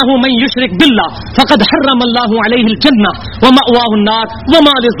 انہ من یشرک باللہ فقد حرم اللہ علیہ الجنہ ومأواہ النار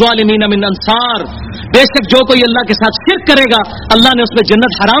وما للظالمین من انصار. بے شک جو کوئی اللہ کے ساتھ شرک کرے گا اللہ نے اس پہ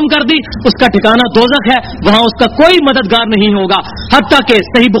جنت حرام کر دی, اس کا ٹھکانہ دوزخ ہے, وہاں اس کا کوئی مددگار نہیں ہوگا. حتیٰ کہ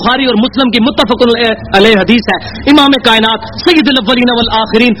صحیح بخاری اور مسلم کی متفق علیہ حدیث ہے, امام کائنات سید الاولین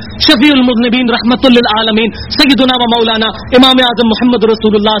والآخرین شفیع المذنبین رحمت للعالمین سیدنا و مولانا امام اعظم محمد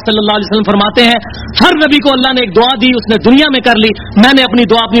رسول اللہ صلی اللہ علیہ وسلم فرماتے ہیں ہر نبی کو اللہ نے ایک دعا دی, اس نے دنیا میں کر لی, میں نے اپنی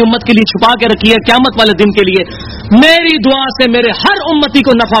دعا اپنی امت کے لیے چھپا کے رکھی ہے قیامت والے دن کے لیے. میری دعا سے میرے ہر امتی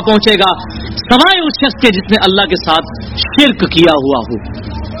کو نفع پہنچے گا سوائے اس شخص کے جس نے اللہ کے ساتھ شرک کیا ہوا ہو.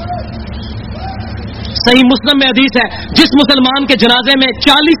 صحیح مسلم میں حدیث ہے, جس مسلمان کے جنازے میں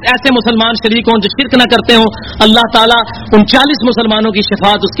 40 ایسے مسلمان شریک ہوں جو شرک نہ کرتے ہوں, اللہ تعالیٰ ان 40 مسلمانوں کی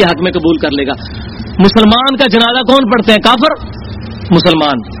شفاعت اس کے حق میں قبول کر لے گا. مسلمان کا جنازہ کون پڑھتے ہیں؟ کافر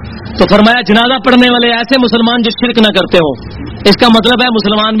مسلمان. تو فرمایا جنازہ پڑھنے والے ایسے مسلمان جو شرک نہ کرتے ہوں, اس کا مطلب ہے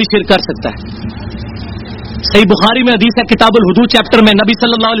مسلمان بھی شرک کر سکتا ہے. صحیح بخاری میں حدیث ہے کتاب الحدود چیپٹر میں نبی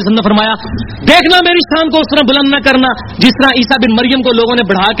صلی اللہ علیہ وسلم نے فرمایا دیکھنا میری شان کو اس طرح بلند نہ کرنا جس طرح عیسیٰ بن مریم کو لوگوں نے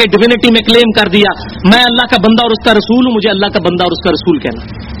بڑھا کے ڈیوینٹی میں کلیم کر دیا. میں اللہ کا بندہ اور اس کا رسول ہوں, مجھے اللہ کا بندہ اور اس کا رسول کہنا.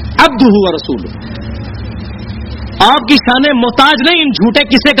 عبدہ و رسول. آپ کی شانیں محتاج نہیں ان جھوٹے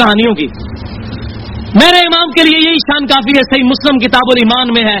قصے کہانیوں کی. میرے امام کے لیے یہی شان کافی ہے. صحیح مسلم کتاب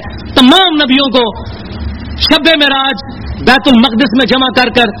الایمان میں ہے, تمام نبیوں کو شب معراج بیت المقدس میں جمع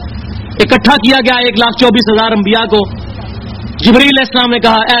کر کر اکٹھا کیا گیا 1,24,000 انبیاء کو. جبریل علیہ السلام نے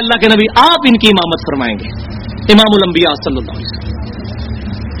کہا اے اللہ کے نبی آپ ان کی امامت فرمائیں گے. امام الانبیاء صلی اللہ علیہ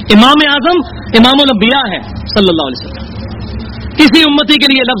وسلم, امام اعظم امام الانبیاء ہیں صلی اللہ علیہ وسلم. کسی امتی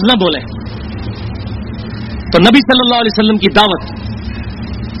کے لیے لفظ نہ بولیں. تو نبی صلی اللہ علیہ وسلم کی دعوت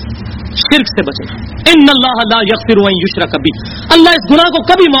شرک سے بچے. ان اللہ لا یغفر ان یشرک بہ, اللہ اس گناہ کو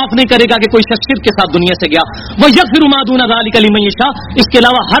کبھی معاف نہیں کرے گا کہ کوئی شخص شرک کے ساتھ دنیا سے گیا. وہ یغفر ما دون ذلک لمن یشاء, اس کے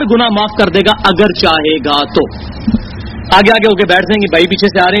علاوہ ہر گناہ معاف کر دے گا اگر چاہے گا تو. آگے آگے ہو کے بیٹھ جائیں گے, بھائی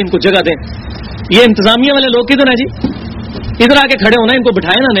پیچھے سے آ رہے ہیں ان کو جگہ دیں. یہ انتظامیہ والے لوگ کدھر ہیں جی؟ ادھر آ کے کھڑے ہونا, ان کو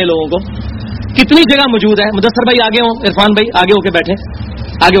بٹھائے نا نئے لوگوں کو. کتنی جگہ موجود ہے. مدثر بھائی آگے ہوں, عرفان بھائی آگے ہو کے بیٹھیں,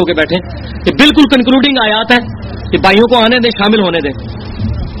 آگے ہو کے بیٹھیں. یہ بالکل کنکلوڈنگ آیات ہے, یہ بھائیوں کو آنے دیں, شامل ہونے دیں.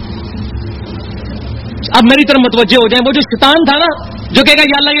 اب میری طرف متوجہ ہو جائیں. وہ جو شیطان تھا نا جو کہے گا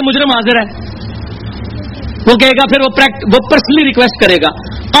یا اللہ یہ مجرم حاضر ہے, وہ کہے گا پھر وہ پرسنلی ریکویسٹ کرے گا.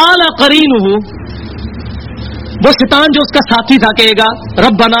 قال قرینہ, وہ شیطان جو اس کا ساتھی تھا کہے گا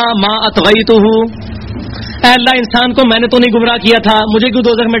ربنا ما اطغیتہ, اے اللہ انسان کو میں نے تو نہیں گمراہ کیا تھا, مجھے کیوں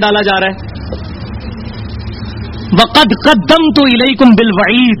دوزخ میں ڈالا جا رہا ہے. وقد قدمت الیکم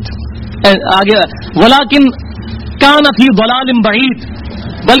بالوعید, آگے ولکن کان فی ضلال بعید,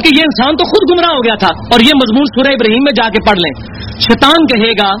 بلکہ یہ انسان تو خود گمراہ ہو گیا تھا. اور یہ مضمون سورہ ابراہیم میں جا کے پڑھ لیں. شیطان کہے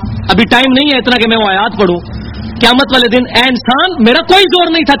گا, ابھی ٹائم نہیں ہے اتنا کہ میں وہ آیات پڑھوں, قیامت والے دن اے انسان میرا کوئی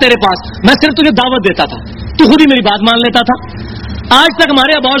زور نہیں تھا تیرے پاس, میں صرف تجھے دعوت دیتا تھا, تو خود ہی میری بات مان لیتا تھا. آج تک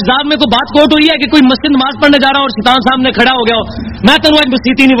ہمارے ابوش صاحب میں کوئی بات کوٹ ہوئی ہے کہ کوئی مسجد نماز پڑھنے جا رہا ہو اور شیطان سامنے کھڑا ہو گیا ہو, میں تو آج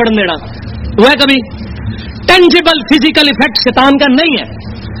مسیتی نہیں پڑھنے دے رہا, وہ ہے کبھی ٹینجیبل فزیکل ایفیکٹ شیطان کا نہیں ہے.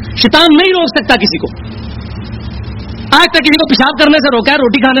 شیطان نہیں روک سکتا کسی کو. آج تک کسی کو پیشاب کرنے سے روکا ہے,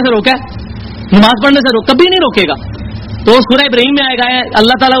 روٹی کھانے سے روکا ہے, نماز پڑھنے سے کبھی نہیں روکے گا. تو سورہ ابراہیم میں آئے گا,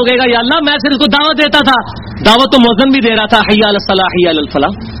 اللہ تعالیٰ کو کہے گا یا اللہ میں صرف اس کو دعوت دیتا تھا, دعوت تو مؤذن بھی دے رہا تھا, حی علی الصلاح حی علی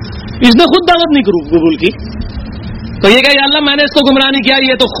الفلاح, اس نے خود دعوت نہیں قبول کی. تو یہ کہ یا اللہ میں نے اس کو گمراہ نہیں کیا,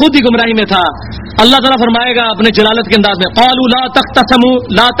 یہ تو خود ہی گمراہی میں تھا. اللہ تعالیٰ فرمائے گا اپنے جلالت کے انداز میں, قالوا لا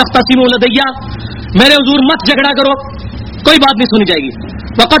تختصموا لدی, میرے حضور مت جھگڑا کرو, کوئی بات نہیں سنی جائے گی.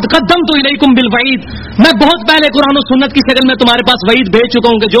 وقد قدمت الیکم بالوعید, میں بہت پہلے قرآن و سنت کی شکل میں تمہارے پاس وعید بھیج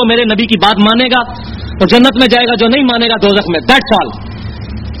چکا ہوں کہ جو میرے نبی کی بات مانے گا وہ جنت میں جائے گا, جو نہیں مانے گا دوزخ میں. دیٹس آل,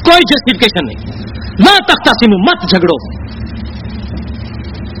 کوئی جسٹیفیکیشن نہیں. لا تختصموا, مت جھگڑو.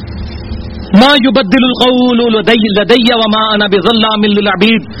 ما یبدل القول لدی وما انا بظلام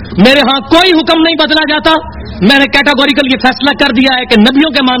للعبید, میرے ہاں کوئی حکم نہیں بدلا جاتا. میں نے کیٹاگوریکل یہ فیصلہ کر دیا ہے کہ نبیوں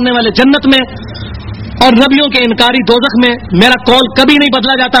کے ماننے والے جنت میں اور نبیوں کے انکاری دوزخ میں. میرا قول کبھی نہیں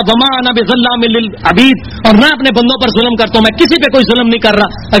بدلا جاتا. وما انا بظلام للعبید, اور میں اپنے بندوں پر ظلم کرتا ہوں, میں کسی پہ کوئی ظلم نہیں کر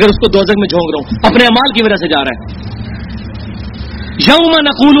رہا اگر اس کو دوزخ میں جھونک رہا ہوں, اپنے اعمال کی وجہ سے جا رہا ہے. یوم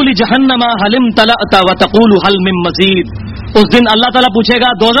نقول لجہنم هل امتلأت وتقول هل من مزید, اس دن اللہ تعالیٰ پوچھے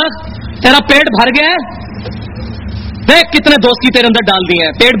گا دوزخ تیرا پیٹ بھر گیا ہے, دیکھ کتنے دوستی تیرے اندر ڈال دیے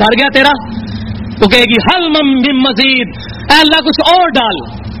ہیں, پیٹ بھر گیا تیرا؟ وہ کہے گی حل من مزید, اے اللہ کچھ اور ڈال,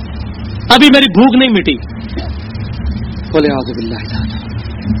 ابھی میری بھوک نہیں مٹی. بولے اعوذ باللہ تعالی.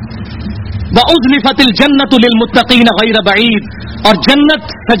 وَأُزْلِفَتِ الْجَنَّةُ لِلْمُتَّقِينَ غَيْرَ بَعِيدٍ, اور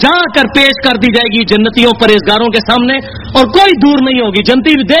جنت سجا کر پیش کر دی جائے گی جنتیوں پرہیزگاروں کے سامنے, اور کوئی دور نہیں ہوگی.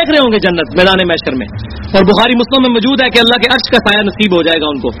 جنتی بھی دیکھ رہے ہوں گے جنت میدان محشر میں. اور بخاری مسلم میں موجود ہے کہ اللہ کے عرش کا سایہ نصیب ہو جائے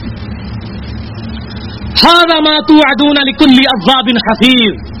گا ان کو. هَذَا مَا تُوعَدُونَ لِكُلِّ أَوَّابٍ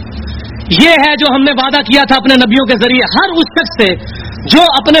حَفِيظٍ, یہ ہے جو ہم نے وعدہ کیا تھا اپنے نبیوں کے ذریعے ہر اس شخص سے جو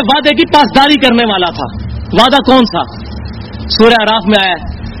اپنے وعدے کی پاسداری کرنے والا تھا. وعدہ کون سا؟ سورہ اعراف میں آیا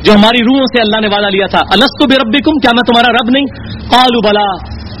ہے, جو ہماری روحوں سے اللہ نے وعدہ لیا تھا. الستو بربکم, کیا میں تمہارا رب نہیں؟ قالوا بلا,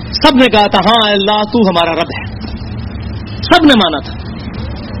 سب نے کہا تھا ہاں اللہ تو ہمارا رب ہے. سب نے مانا تھا.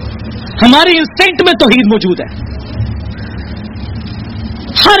 ہماری انسٹنکٹ میں توحید موجود ہے.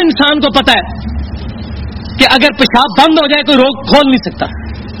 ہر انسان کو پتا ہے کہ اگر پیشاب بند ہو جائے کوئی روک کھول نہیں سکتا,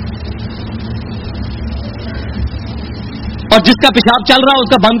 اور جس کا پیشاب چل رہا ہے اس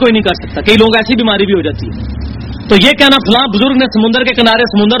کا بند کوئی نہیں کر سکتا. کئی لوگ ایسی بیماری بھی ہو جاتی ہے. تو یہ کہنا فلاں بزرگ نے سمندر کے کنارے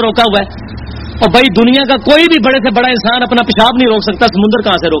سمندر روکا ہوا ہے, اور بھائی دنیا کا کوئی بھی بڑے سے بڑا انسان اپنا پیشاب نہیں روک سکتا, سمندر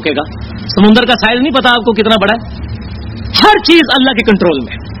کہاں سے روکے گا؟ سمندر کا سائز نہیں پتا آپ کو کتنا بڑا ہے. ہر چیز اللہ کے کنٹرول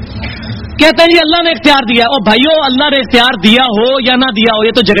میں. کہتے ہیں جی اللہ نے اختیار دیا, اور بھائیو اللہ نے اختیار دیا ہو یا نہ دیا ہو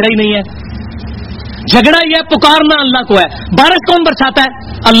یہ تو جھگڑا ہی نہیں ہے. جھگڑا یہ پکارنا اللہ کو ہے. بارش کون برساتا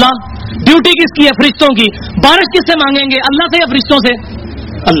ہے؟ اللہ. ڈیوٹی کس کی ہے؟ فرشتوں کی. بارش کس سے مانگیں گے؟ اللہ سے یا فرشتوں سے؟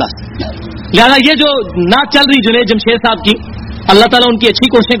 اللہ سے. لہٰذا یہ جو نعت چل رہی جنید جمشید صاحب کی, اللہ تعالیٰ ان کی اچھی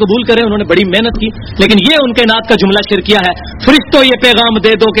کوششیں قبول کرے, انہوں نے بڑی محنت کی, لیکن یہ ان کے نعت کا جملہ شرکیہ ہے. فرشتوں یہ پیغام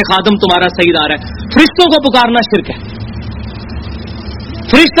دے دو کہ خادم تمہارا سیدار ہے. فرشتوں کو پکارنا شرک ہے.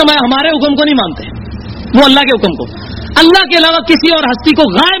 فرشتے ہمارے حکم کو نہیں مانتے, وہ اللہ کے حکم کو. اللہ کے علاوہ کسی اور ہستی کو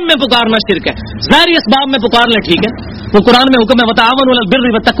غائب میں پکارنا شرک ہے. ظاہری اسباب میں پکار لیں ٹھیک ہے, وہ قرآن میں حکم ہے وتعاونوا علی البر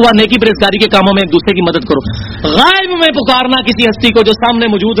والتقوی, نیکی پرہیزگاری کے کاموں میں ایک دوسرے کی مدد کرو. غائب میں پکارنا کسی ہستی کو جو سامنے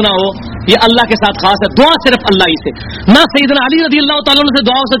موجود نہ ہو, یہ اللہ کے ساتھ خاص ہے. دعا صرف اللہ ہی سے. نہ سیدنا علی رضی اللہ تعالیٰ عنہ سے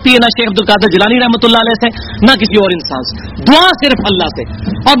دعا ہو سکتی ہے, نہ شیخ عبد القادر جیلانی رحمۃ اللہ علیہ سے, نہ کسی اور انسان سے. دعا صرف اللہ سے.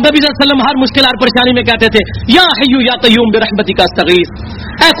 اور نبی صلی اللہ علیہ وسلم ہر مشکل ہر پریشانی میں کہتے تھے یا حی یا قیوم برحمتک استغیث,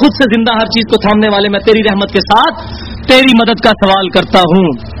 اے خود سے زندہ ہر چیز کو تھامنے والے میں تیری رحمت کے ساتھ تیری مدد کا سوال کرتا ہوں.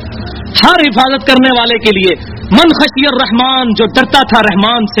 ہر حفاظت کرنے والے کے لیے من خشی الرحمان, جو ڈرتا تھا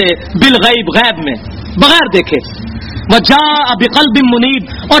رحمان سے, بالغیب, غیب میں بغیر دیکھے, وجاء بقلب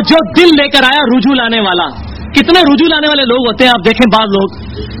منیب, اور جو دل لے کر آیا رجوع لانے والا. کتنے رجوع لانے والے لوگ ہوتے ہیں آپ دیکھیں. بعض لوگ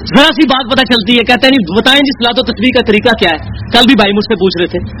ذرا سی بات پتہ چلتی ہے کہتے ہیں نہیں بتائیں جی صلاۃ و تسبیح کا طریقہ کیا ہے. کل بھی بھائی مجھ سے پوچھ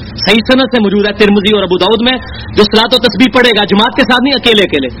رہے تھے, صحیح سند سے موجود ہے ترمذی اور ابو داؤد میں, جو صلاۃ و تسبیح پڑھے گا جماعت کے ساتھ نہیں اکیلے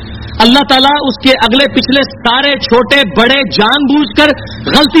اکیلے, اللہ تعالیٰ اس کے اگلے پچھلے سارے چھوٹے بڑے جان بوجھ کر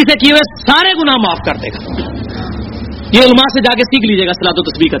غلطی سے کیے ہوئے سارے گناہ معاف کر دے گا. یہ علماء سے جا کے سیکھ لیجیے گا صلاۃ و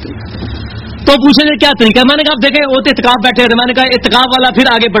تسبیح کا طریقہ. تو پوچھیں گے کیا طریقہ ہے؟ میں نے کہا دیکھیں وہ تو اعتکاف بیٹھے ہوئے, میں نے کہا اعتکاف والا پھر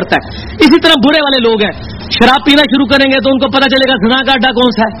آگے بڑھتا ہے. اسی طرح برے والے لوگ ہیں, شراب پینا شروع کریں گے تو ان کو پتہ چلے گا زنا کا اڈا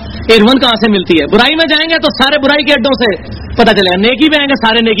کون سا ہے, ایرون کہاں سے ملتی ہے. برائی میں جائیں گے تو سارے برائی کے اڈوں سے پتہ چلے گا. نیکی میں آئیں گے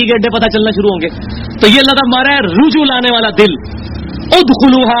سارے نیکی کے اڈے پتہ چلنا شروع ہوں گے. تو یہ اللہ تعالیٰ ہمارا ہے رجوع لانے والا دل.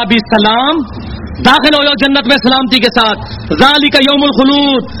 ادخلوها بسلام, داخل ہو جاؤ جنت میں سلامتی کے ساتھ. ذالک یوم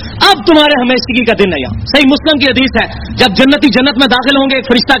الخلود, اب تمہارے ہمیشگی کا دن ہے. یہاں صحیح مسلم کی حدیث ہے, جب جنتی جنت میں داخل ہوں گے ایک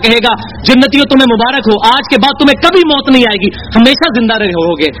فرشتہ کہے گا جنتیوں تمہیں مبارک ہو, آج کے بعد تمہیں کبھی موت نہیں آئے گی, ہمیشہ زندہ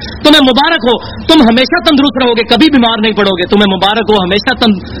رہو گے. تمہیں مبارک ہو, تم ہمیشہ تندرست رہو گے, کبھی بیمار نہیں پڑو گے. تمہیں مبارک ہو, ہمیشہ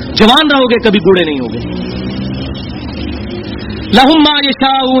جوان رہو گے, کبھی بوڑھے نہیں ہوگے. لہم ما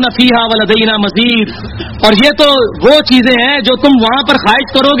یشاؤون فیہا ولدینا مزید. اور یہ تو وہ چیزیں ہیں جو تم وہاں پر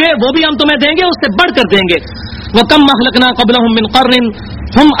خواہش کرو گے وہ بھی ہم تمہیں دیں گے، اس سے بڑھ کر دیں گے. وَكَمْ أَهْلَكْنَا قَبْلَهُمْ مِنْ قَرْنٍ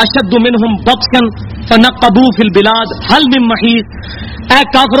هُمْ أَشَدُّ مِنْهُمْ بَطْشًا فَنَقَّبُوا فِي الْبِلَادِ هَلْ مِن مَّحِيصٍ. اے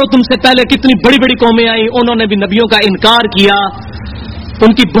کافروں، تم سے پہلے کتنی بڑی بڑی قومیں آئیں، انہوں نے بھی نبیوں کا انکار کیا.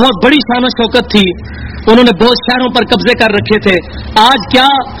 ان کی بہت بڑی شان و شوکت تھی، انہوں نے بہت شہروں پر قبضے کر رکھے تھے. آج کیا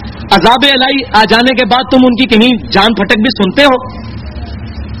عذاب الہی آ جانے کے بعد تم ان کی کہیں جان پھٹک بھی سنتے ہو؟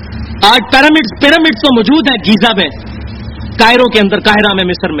 آج پیرامڈس تو موجود ہیں گیزا میں، کائرو کے اندر، قاہرہ میں،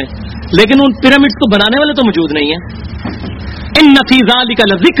 مصر میں، لیکن ان پیرامڈس کو بنانے والے تو موجود نہیں ہیں. ان فی ذلک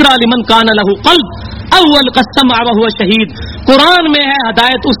لذکری لمن کان لہ قلب او القى السمع وهو شہید. قرآن میں ہے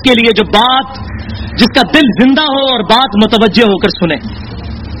ہدایت اس کے لیے جو بات، جس کا دل زندہ ہو اور بات متوجہ ہو کر سنے.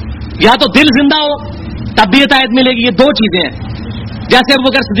 یا تو دل زندہ ہو تب بھی ہدایت ملے گی. یہ دو چیزیں ہیں. جیسے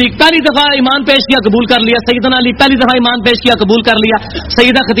ابوبکر صدیق پہلی دفعہ ایمان پیش کیا، قبول کر لیا. سیدنا علی پہلی دفعہ ایمان پیش کیا، قبول کر لیا.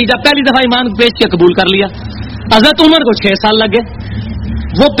 سیدہ خدیجہ پہلی دفعہ ایمان پیش کیا، قبول کر لیا. حضرت عمر کو 6 سال لگے.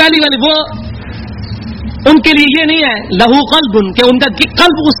 وہ پہلی والی، وہ ان کے لیے یہ نہیں ہے لہو قلب، کہ ان کا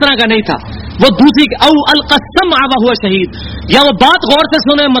قلب اس طرح کا نہیں تھا. وہ دوسری او القسم وهو شہید، یا وہ بات غور سے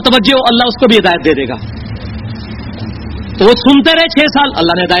سنے، متوجہ ہو، اللہ اس کو بھی ہدایت دے دے گا. تو وہ سنتے رہے 6 سال،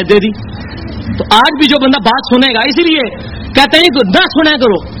 اللہ نے ہدایت دے دی. تو آج بھی جو بندہ بات سنے گا، اسی لیے کہتے ہیں کہ نہ سنا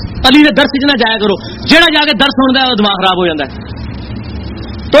کرو، علی نے درس نہ جایا کرو، جڑا جا کے درس سنتا ہے وہ دماغ خراب ہو جاتا ہے.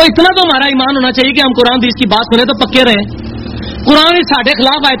 تو اتنا تو ہمارا ایمان ہونا چاہیے کہ ہم قرآن حدیث کی بات سنیں تو پکے رہیں. قرآن ہی ساڈے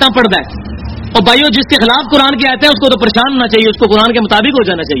خلاف آیتاں پڑھتا ہے، اور بھائیو جس کے خلاف قرآن کی آیتیں ہیں اس کو تو پریشان ہونا چاہیے، اس کو قرآن کے مطابق ہو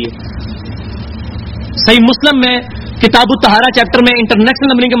جانا چاہیے. صحیح مسلم میں کتاب الطہارہ چیپٹر میں انٹرنیشنل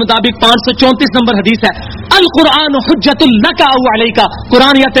نمبرنگ کے مطابق 534 نمبر حدیث ہے، القرآن حجت لک او علیک.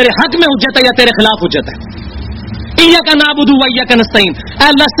 قرآن یا تیرے حق میں حجت ہے یا تیرے خلاف حجت ہے. ایاک نعبد و ایاک نستعین. اے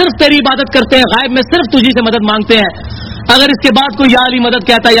اللہ صرف تیری عبادت کرتے ہیں، غائب میں صرف تجھی سے مدد مانگتے ہیں. اگر اس کے بعد کوئی یا علی مدد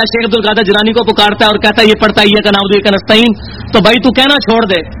کہتا ہے یا شیخ عبدالقادر جیلانی کو پکارتا ہے اور کہتا ہے یہ پڑھتا ہے ایاک نعبد و ایاک نستعین، تو بھائی تو کہنا چھوڑ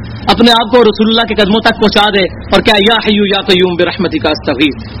دے، اپنے آپ کو رسول اللہ کے قدموں تک پہنچا دے اور کیا یا حی یا قیوم برحمتک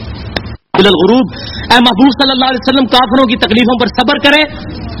استغیث. الغروب. اے محبوب صلی اللہ علیہ وسلم کافروں کی تکلیفوں پر صبر کریں،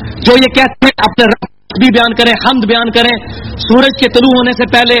 جو یہ کہتے ہیں اپنے رب بھی بیان کریں، حمد بیان کریں سورج کے طلوع ہونے سے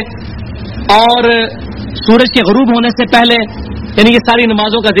پہلے اور سورج کے غروب ہونے سے پہلے، یعنی یہ ساری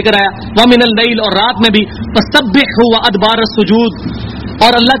نمازوں کا ذکر آیا. وَمِنَ اللَّيْلِ، اور رات میں بھی. فَسَبِّحْهُ وَأَدْبَارَ السُّجُودِ،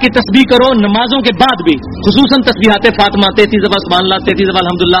 اور اللہ کی تسبیح کرو نمازوں کے بعد بھی، خصوصاً تسبیحات فاطمہ 33 دفعہ سبحان اللہ، 33 دفعہ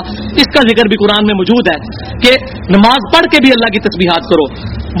الحمدللہ. اس کا ذکر بھی قرآن میں موجود ہے کہ نماز پڑھ کے بھی اللہ کی تسبیحات کرو.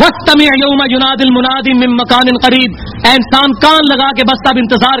 وَاسْتَمِعْ يَوْمَ يُنَادِ الْمُنَادِ مِن مَّكَانٍ قَرِيبٍ. اے انسان کان لگا کے بس اب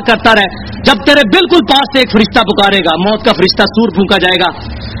انتظار کرتا رہے جب تیرے بالکل پاس سے ایک فرشتہ پکارے گا، موت کا فرشتہ سور پھونکا جائے گا.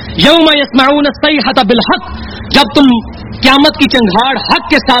 یوم یسمعون الصیحۃ بالحق، جب تم قیامت کی چنگھاڑ حق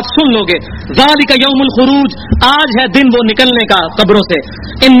کے ساتھ سن لو گے. ذالک یوم الخروج، آج ہے دن وہ نکلنے کا قبروں سے.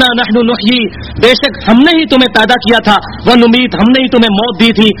 انا نحن نحیی، بے شک ہم نے ہی تمہیں پیدا کیا تھا. ونمیت، ہم نے ہی تمہیں موت دی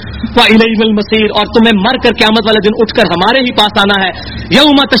تھی. والیہ المصیر، اور تمہیں مر کر قیامت والے دن اٹھ کر ہمارے ہی پاس آنا ہے.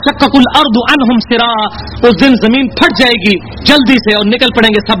 یوم تشقق الارض عنہم سراعا، اس دن زمین پھٹ جائے گی جلدی سے اور نکل پڑیں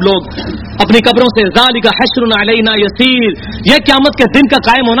گے سب لوگ اپنی قبروں سے. ذالک حشر علینا یسیر، یہ قیامت کے دن کا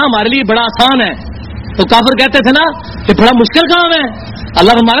قائم ہونا ہمارے لیے بڑا آسان ہے. تو کافر کہتے تھے نا کہ بڑا مشکل کام ہے،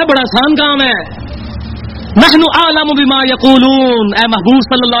 اللہ ہمارا بڑا آسان کام ہے. نحن اعلم بما یقولون، اے محبوب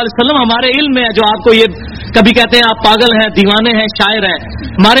صلی اللہ علیہ وسلم ہمارے علم میں ہے جو آپ کو یہ کبھی کہتے ہیں آپ پاگل ہیں، دیوانے ہیں، شاعر ہیں،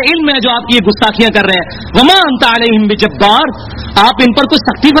 ہمارے علم میں ہے جو آپ کی یہ گستاخیاں کر رہے ہیں. وما انت علیہم بجبار، آپ ان پر کوئی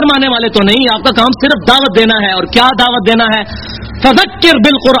سختی فرمانے والے تو نہیں، آپ کا کام صرف دعوت دینا ہے. اور کیا دعوت دینا ہے؟ فذکر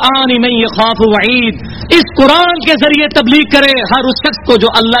بالقرآن من یخاف وعید، اس قرآن کے ذریعے تبلیغ کرے ہر اس شخص کو جو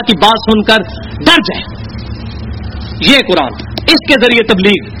اللہ کی بات سن کر ڈر جائے. یہ قرآن، اس کے ذریعے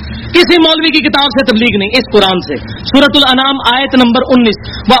تبلیغ، کسی مولوی کی کتاب سے تبلیغ نہیں، اس قرآن سے. سورۃ الانعام آیت نمبر 19،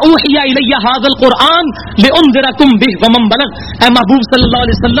 وَأُوحِيَ إِلَيَّ هَذَا الْقُرْآنُ لِأُنذِرَكُم بِهِ وَمَن بَلَغَ. اے محبوب صلی اللہ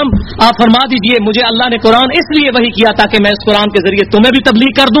علیہ وسلم آپ فرما دیجئے مجھے اللہ نے قرآن اس لیے وحی کیا تاکہ میں اس قرآن کے ذریعے تمہیں بھی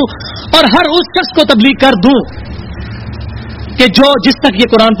تبلیغ کر دوں اور ہر اس شخص کو تبلیغ کر دوں کہ جو جس تک یہ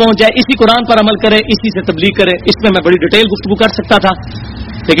قرآن پہنچ جائے اسی قرآن پر عمل کرے، اسی سے تبلیغ کرے. اس میں میں بڑی ڈیٹیل گفتگو کر سکتا تھا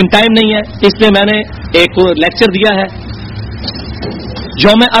لیکن ٹائم نہیں ہے، اس لیے میں نے ایک لیکچر دیا ہے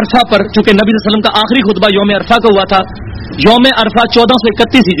یوم عرفہ پر. چونکہ نبی صلی اللہ علیہ وسلم کا آخری خطبہ یوم عرفہ کا ہوا تھا. یوم عرفہ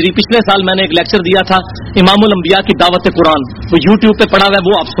 1431 ہجری، پچھلے سال میں نے ایک لیکچر دیا تھا امام الانبیاء کی دعوت قرآن، وہ یوٹیوب پہ پڑا ہوا ہے،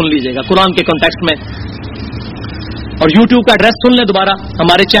 وہ آپ سن لیجئے گا قرآن کے کانٹیکسٹ میں. اور یوٹیوب کا ایڈریس سن لیں دوبارہ،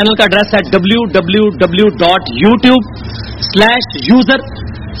 ہمارے چینل کا ایڈریس ہے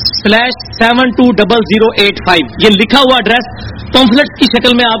www.youtube/user/720085. یہ لکھا ہوا ایڈریس پمفلٹ کی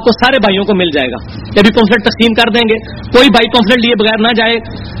شکل میں آپ کو سارے بھائیوں کو مل جائے گا. ابھی پمفلٹ تقسیم کر دیں گے, کوئی بھائی پمفلٹ لیے بغیر نہ جائے.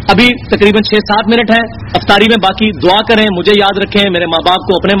 ابھی تقریباً 6-7 منٹ ہے افطاری میں, باقی دعا کریں, مجھے یاد رکھیں, میرے ماں باپ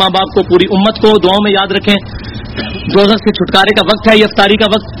کو, اپنے ماں باپ کو, پوری امت کو دعاؤں میں یاد رکھیں. دوزخ سے چھٹکارے کا وقت ہے یہ افطاری کا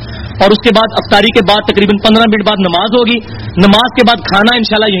وقت. اور اس کے بعد افطاری کے بعد تقریباً 15 منٹ بعد نماز ہوگی. نماز کے بعد کھانا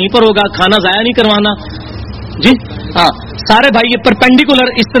انشاءاللہ یہیں پر ہوگا, کھانا ضائع نہیں کروانا جی. ہاں سارے بھائی یہ پرپینڈیکولر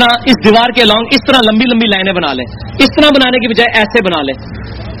اس طرح اس دیوار کے along اس طرح لمبی لمبی لائنیں بنا لیں. اس طرح بنانے کی بجائے ایسے بنا لیں,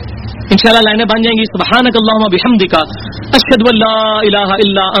 انشاءاللہ لائنیں بن جائیں گی. سبحانک اللہم بحمدک اشہد ان لا الہ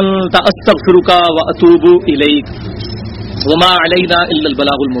الا انت استغفرک واتوب الیک وما علینا الا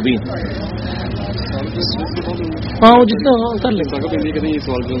البلاغ المبین. ہاں وہ جتنا کر لیں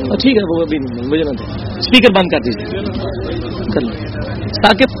ٹھیک ہے, وہ ابھی مجھے نہ اسپیکر بند کر دیجیے کر لیں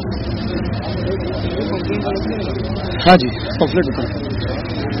تاکہ ہاں جی پمفلٹ بتا.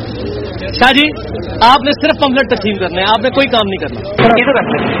 شاہ جی آپ نے صرف پمفلٹ تقسیم کرنا ہے, آپ نے کوئی کام نہیں کرنا. ادھر رکھ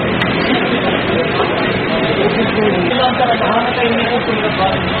لیں.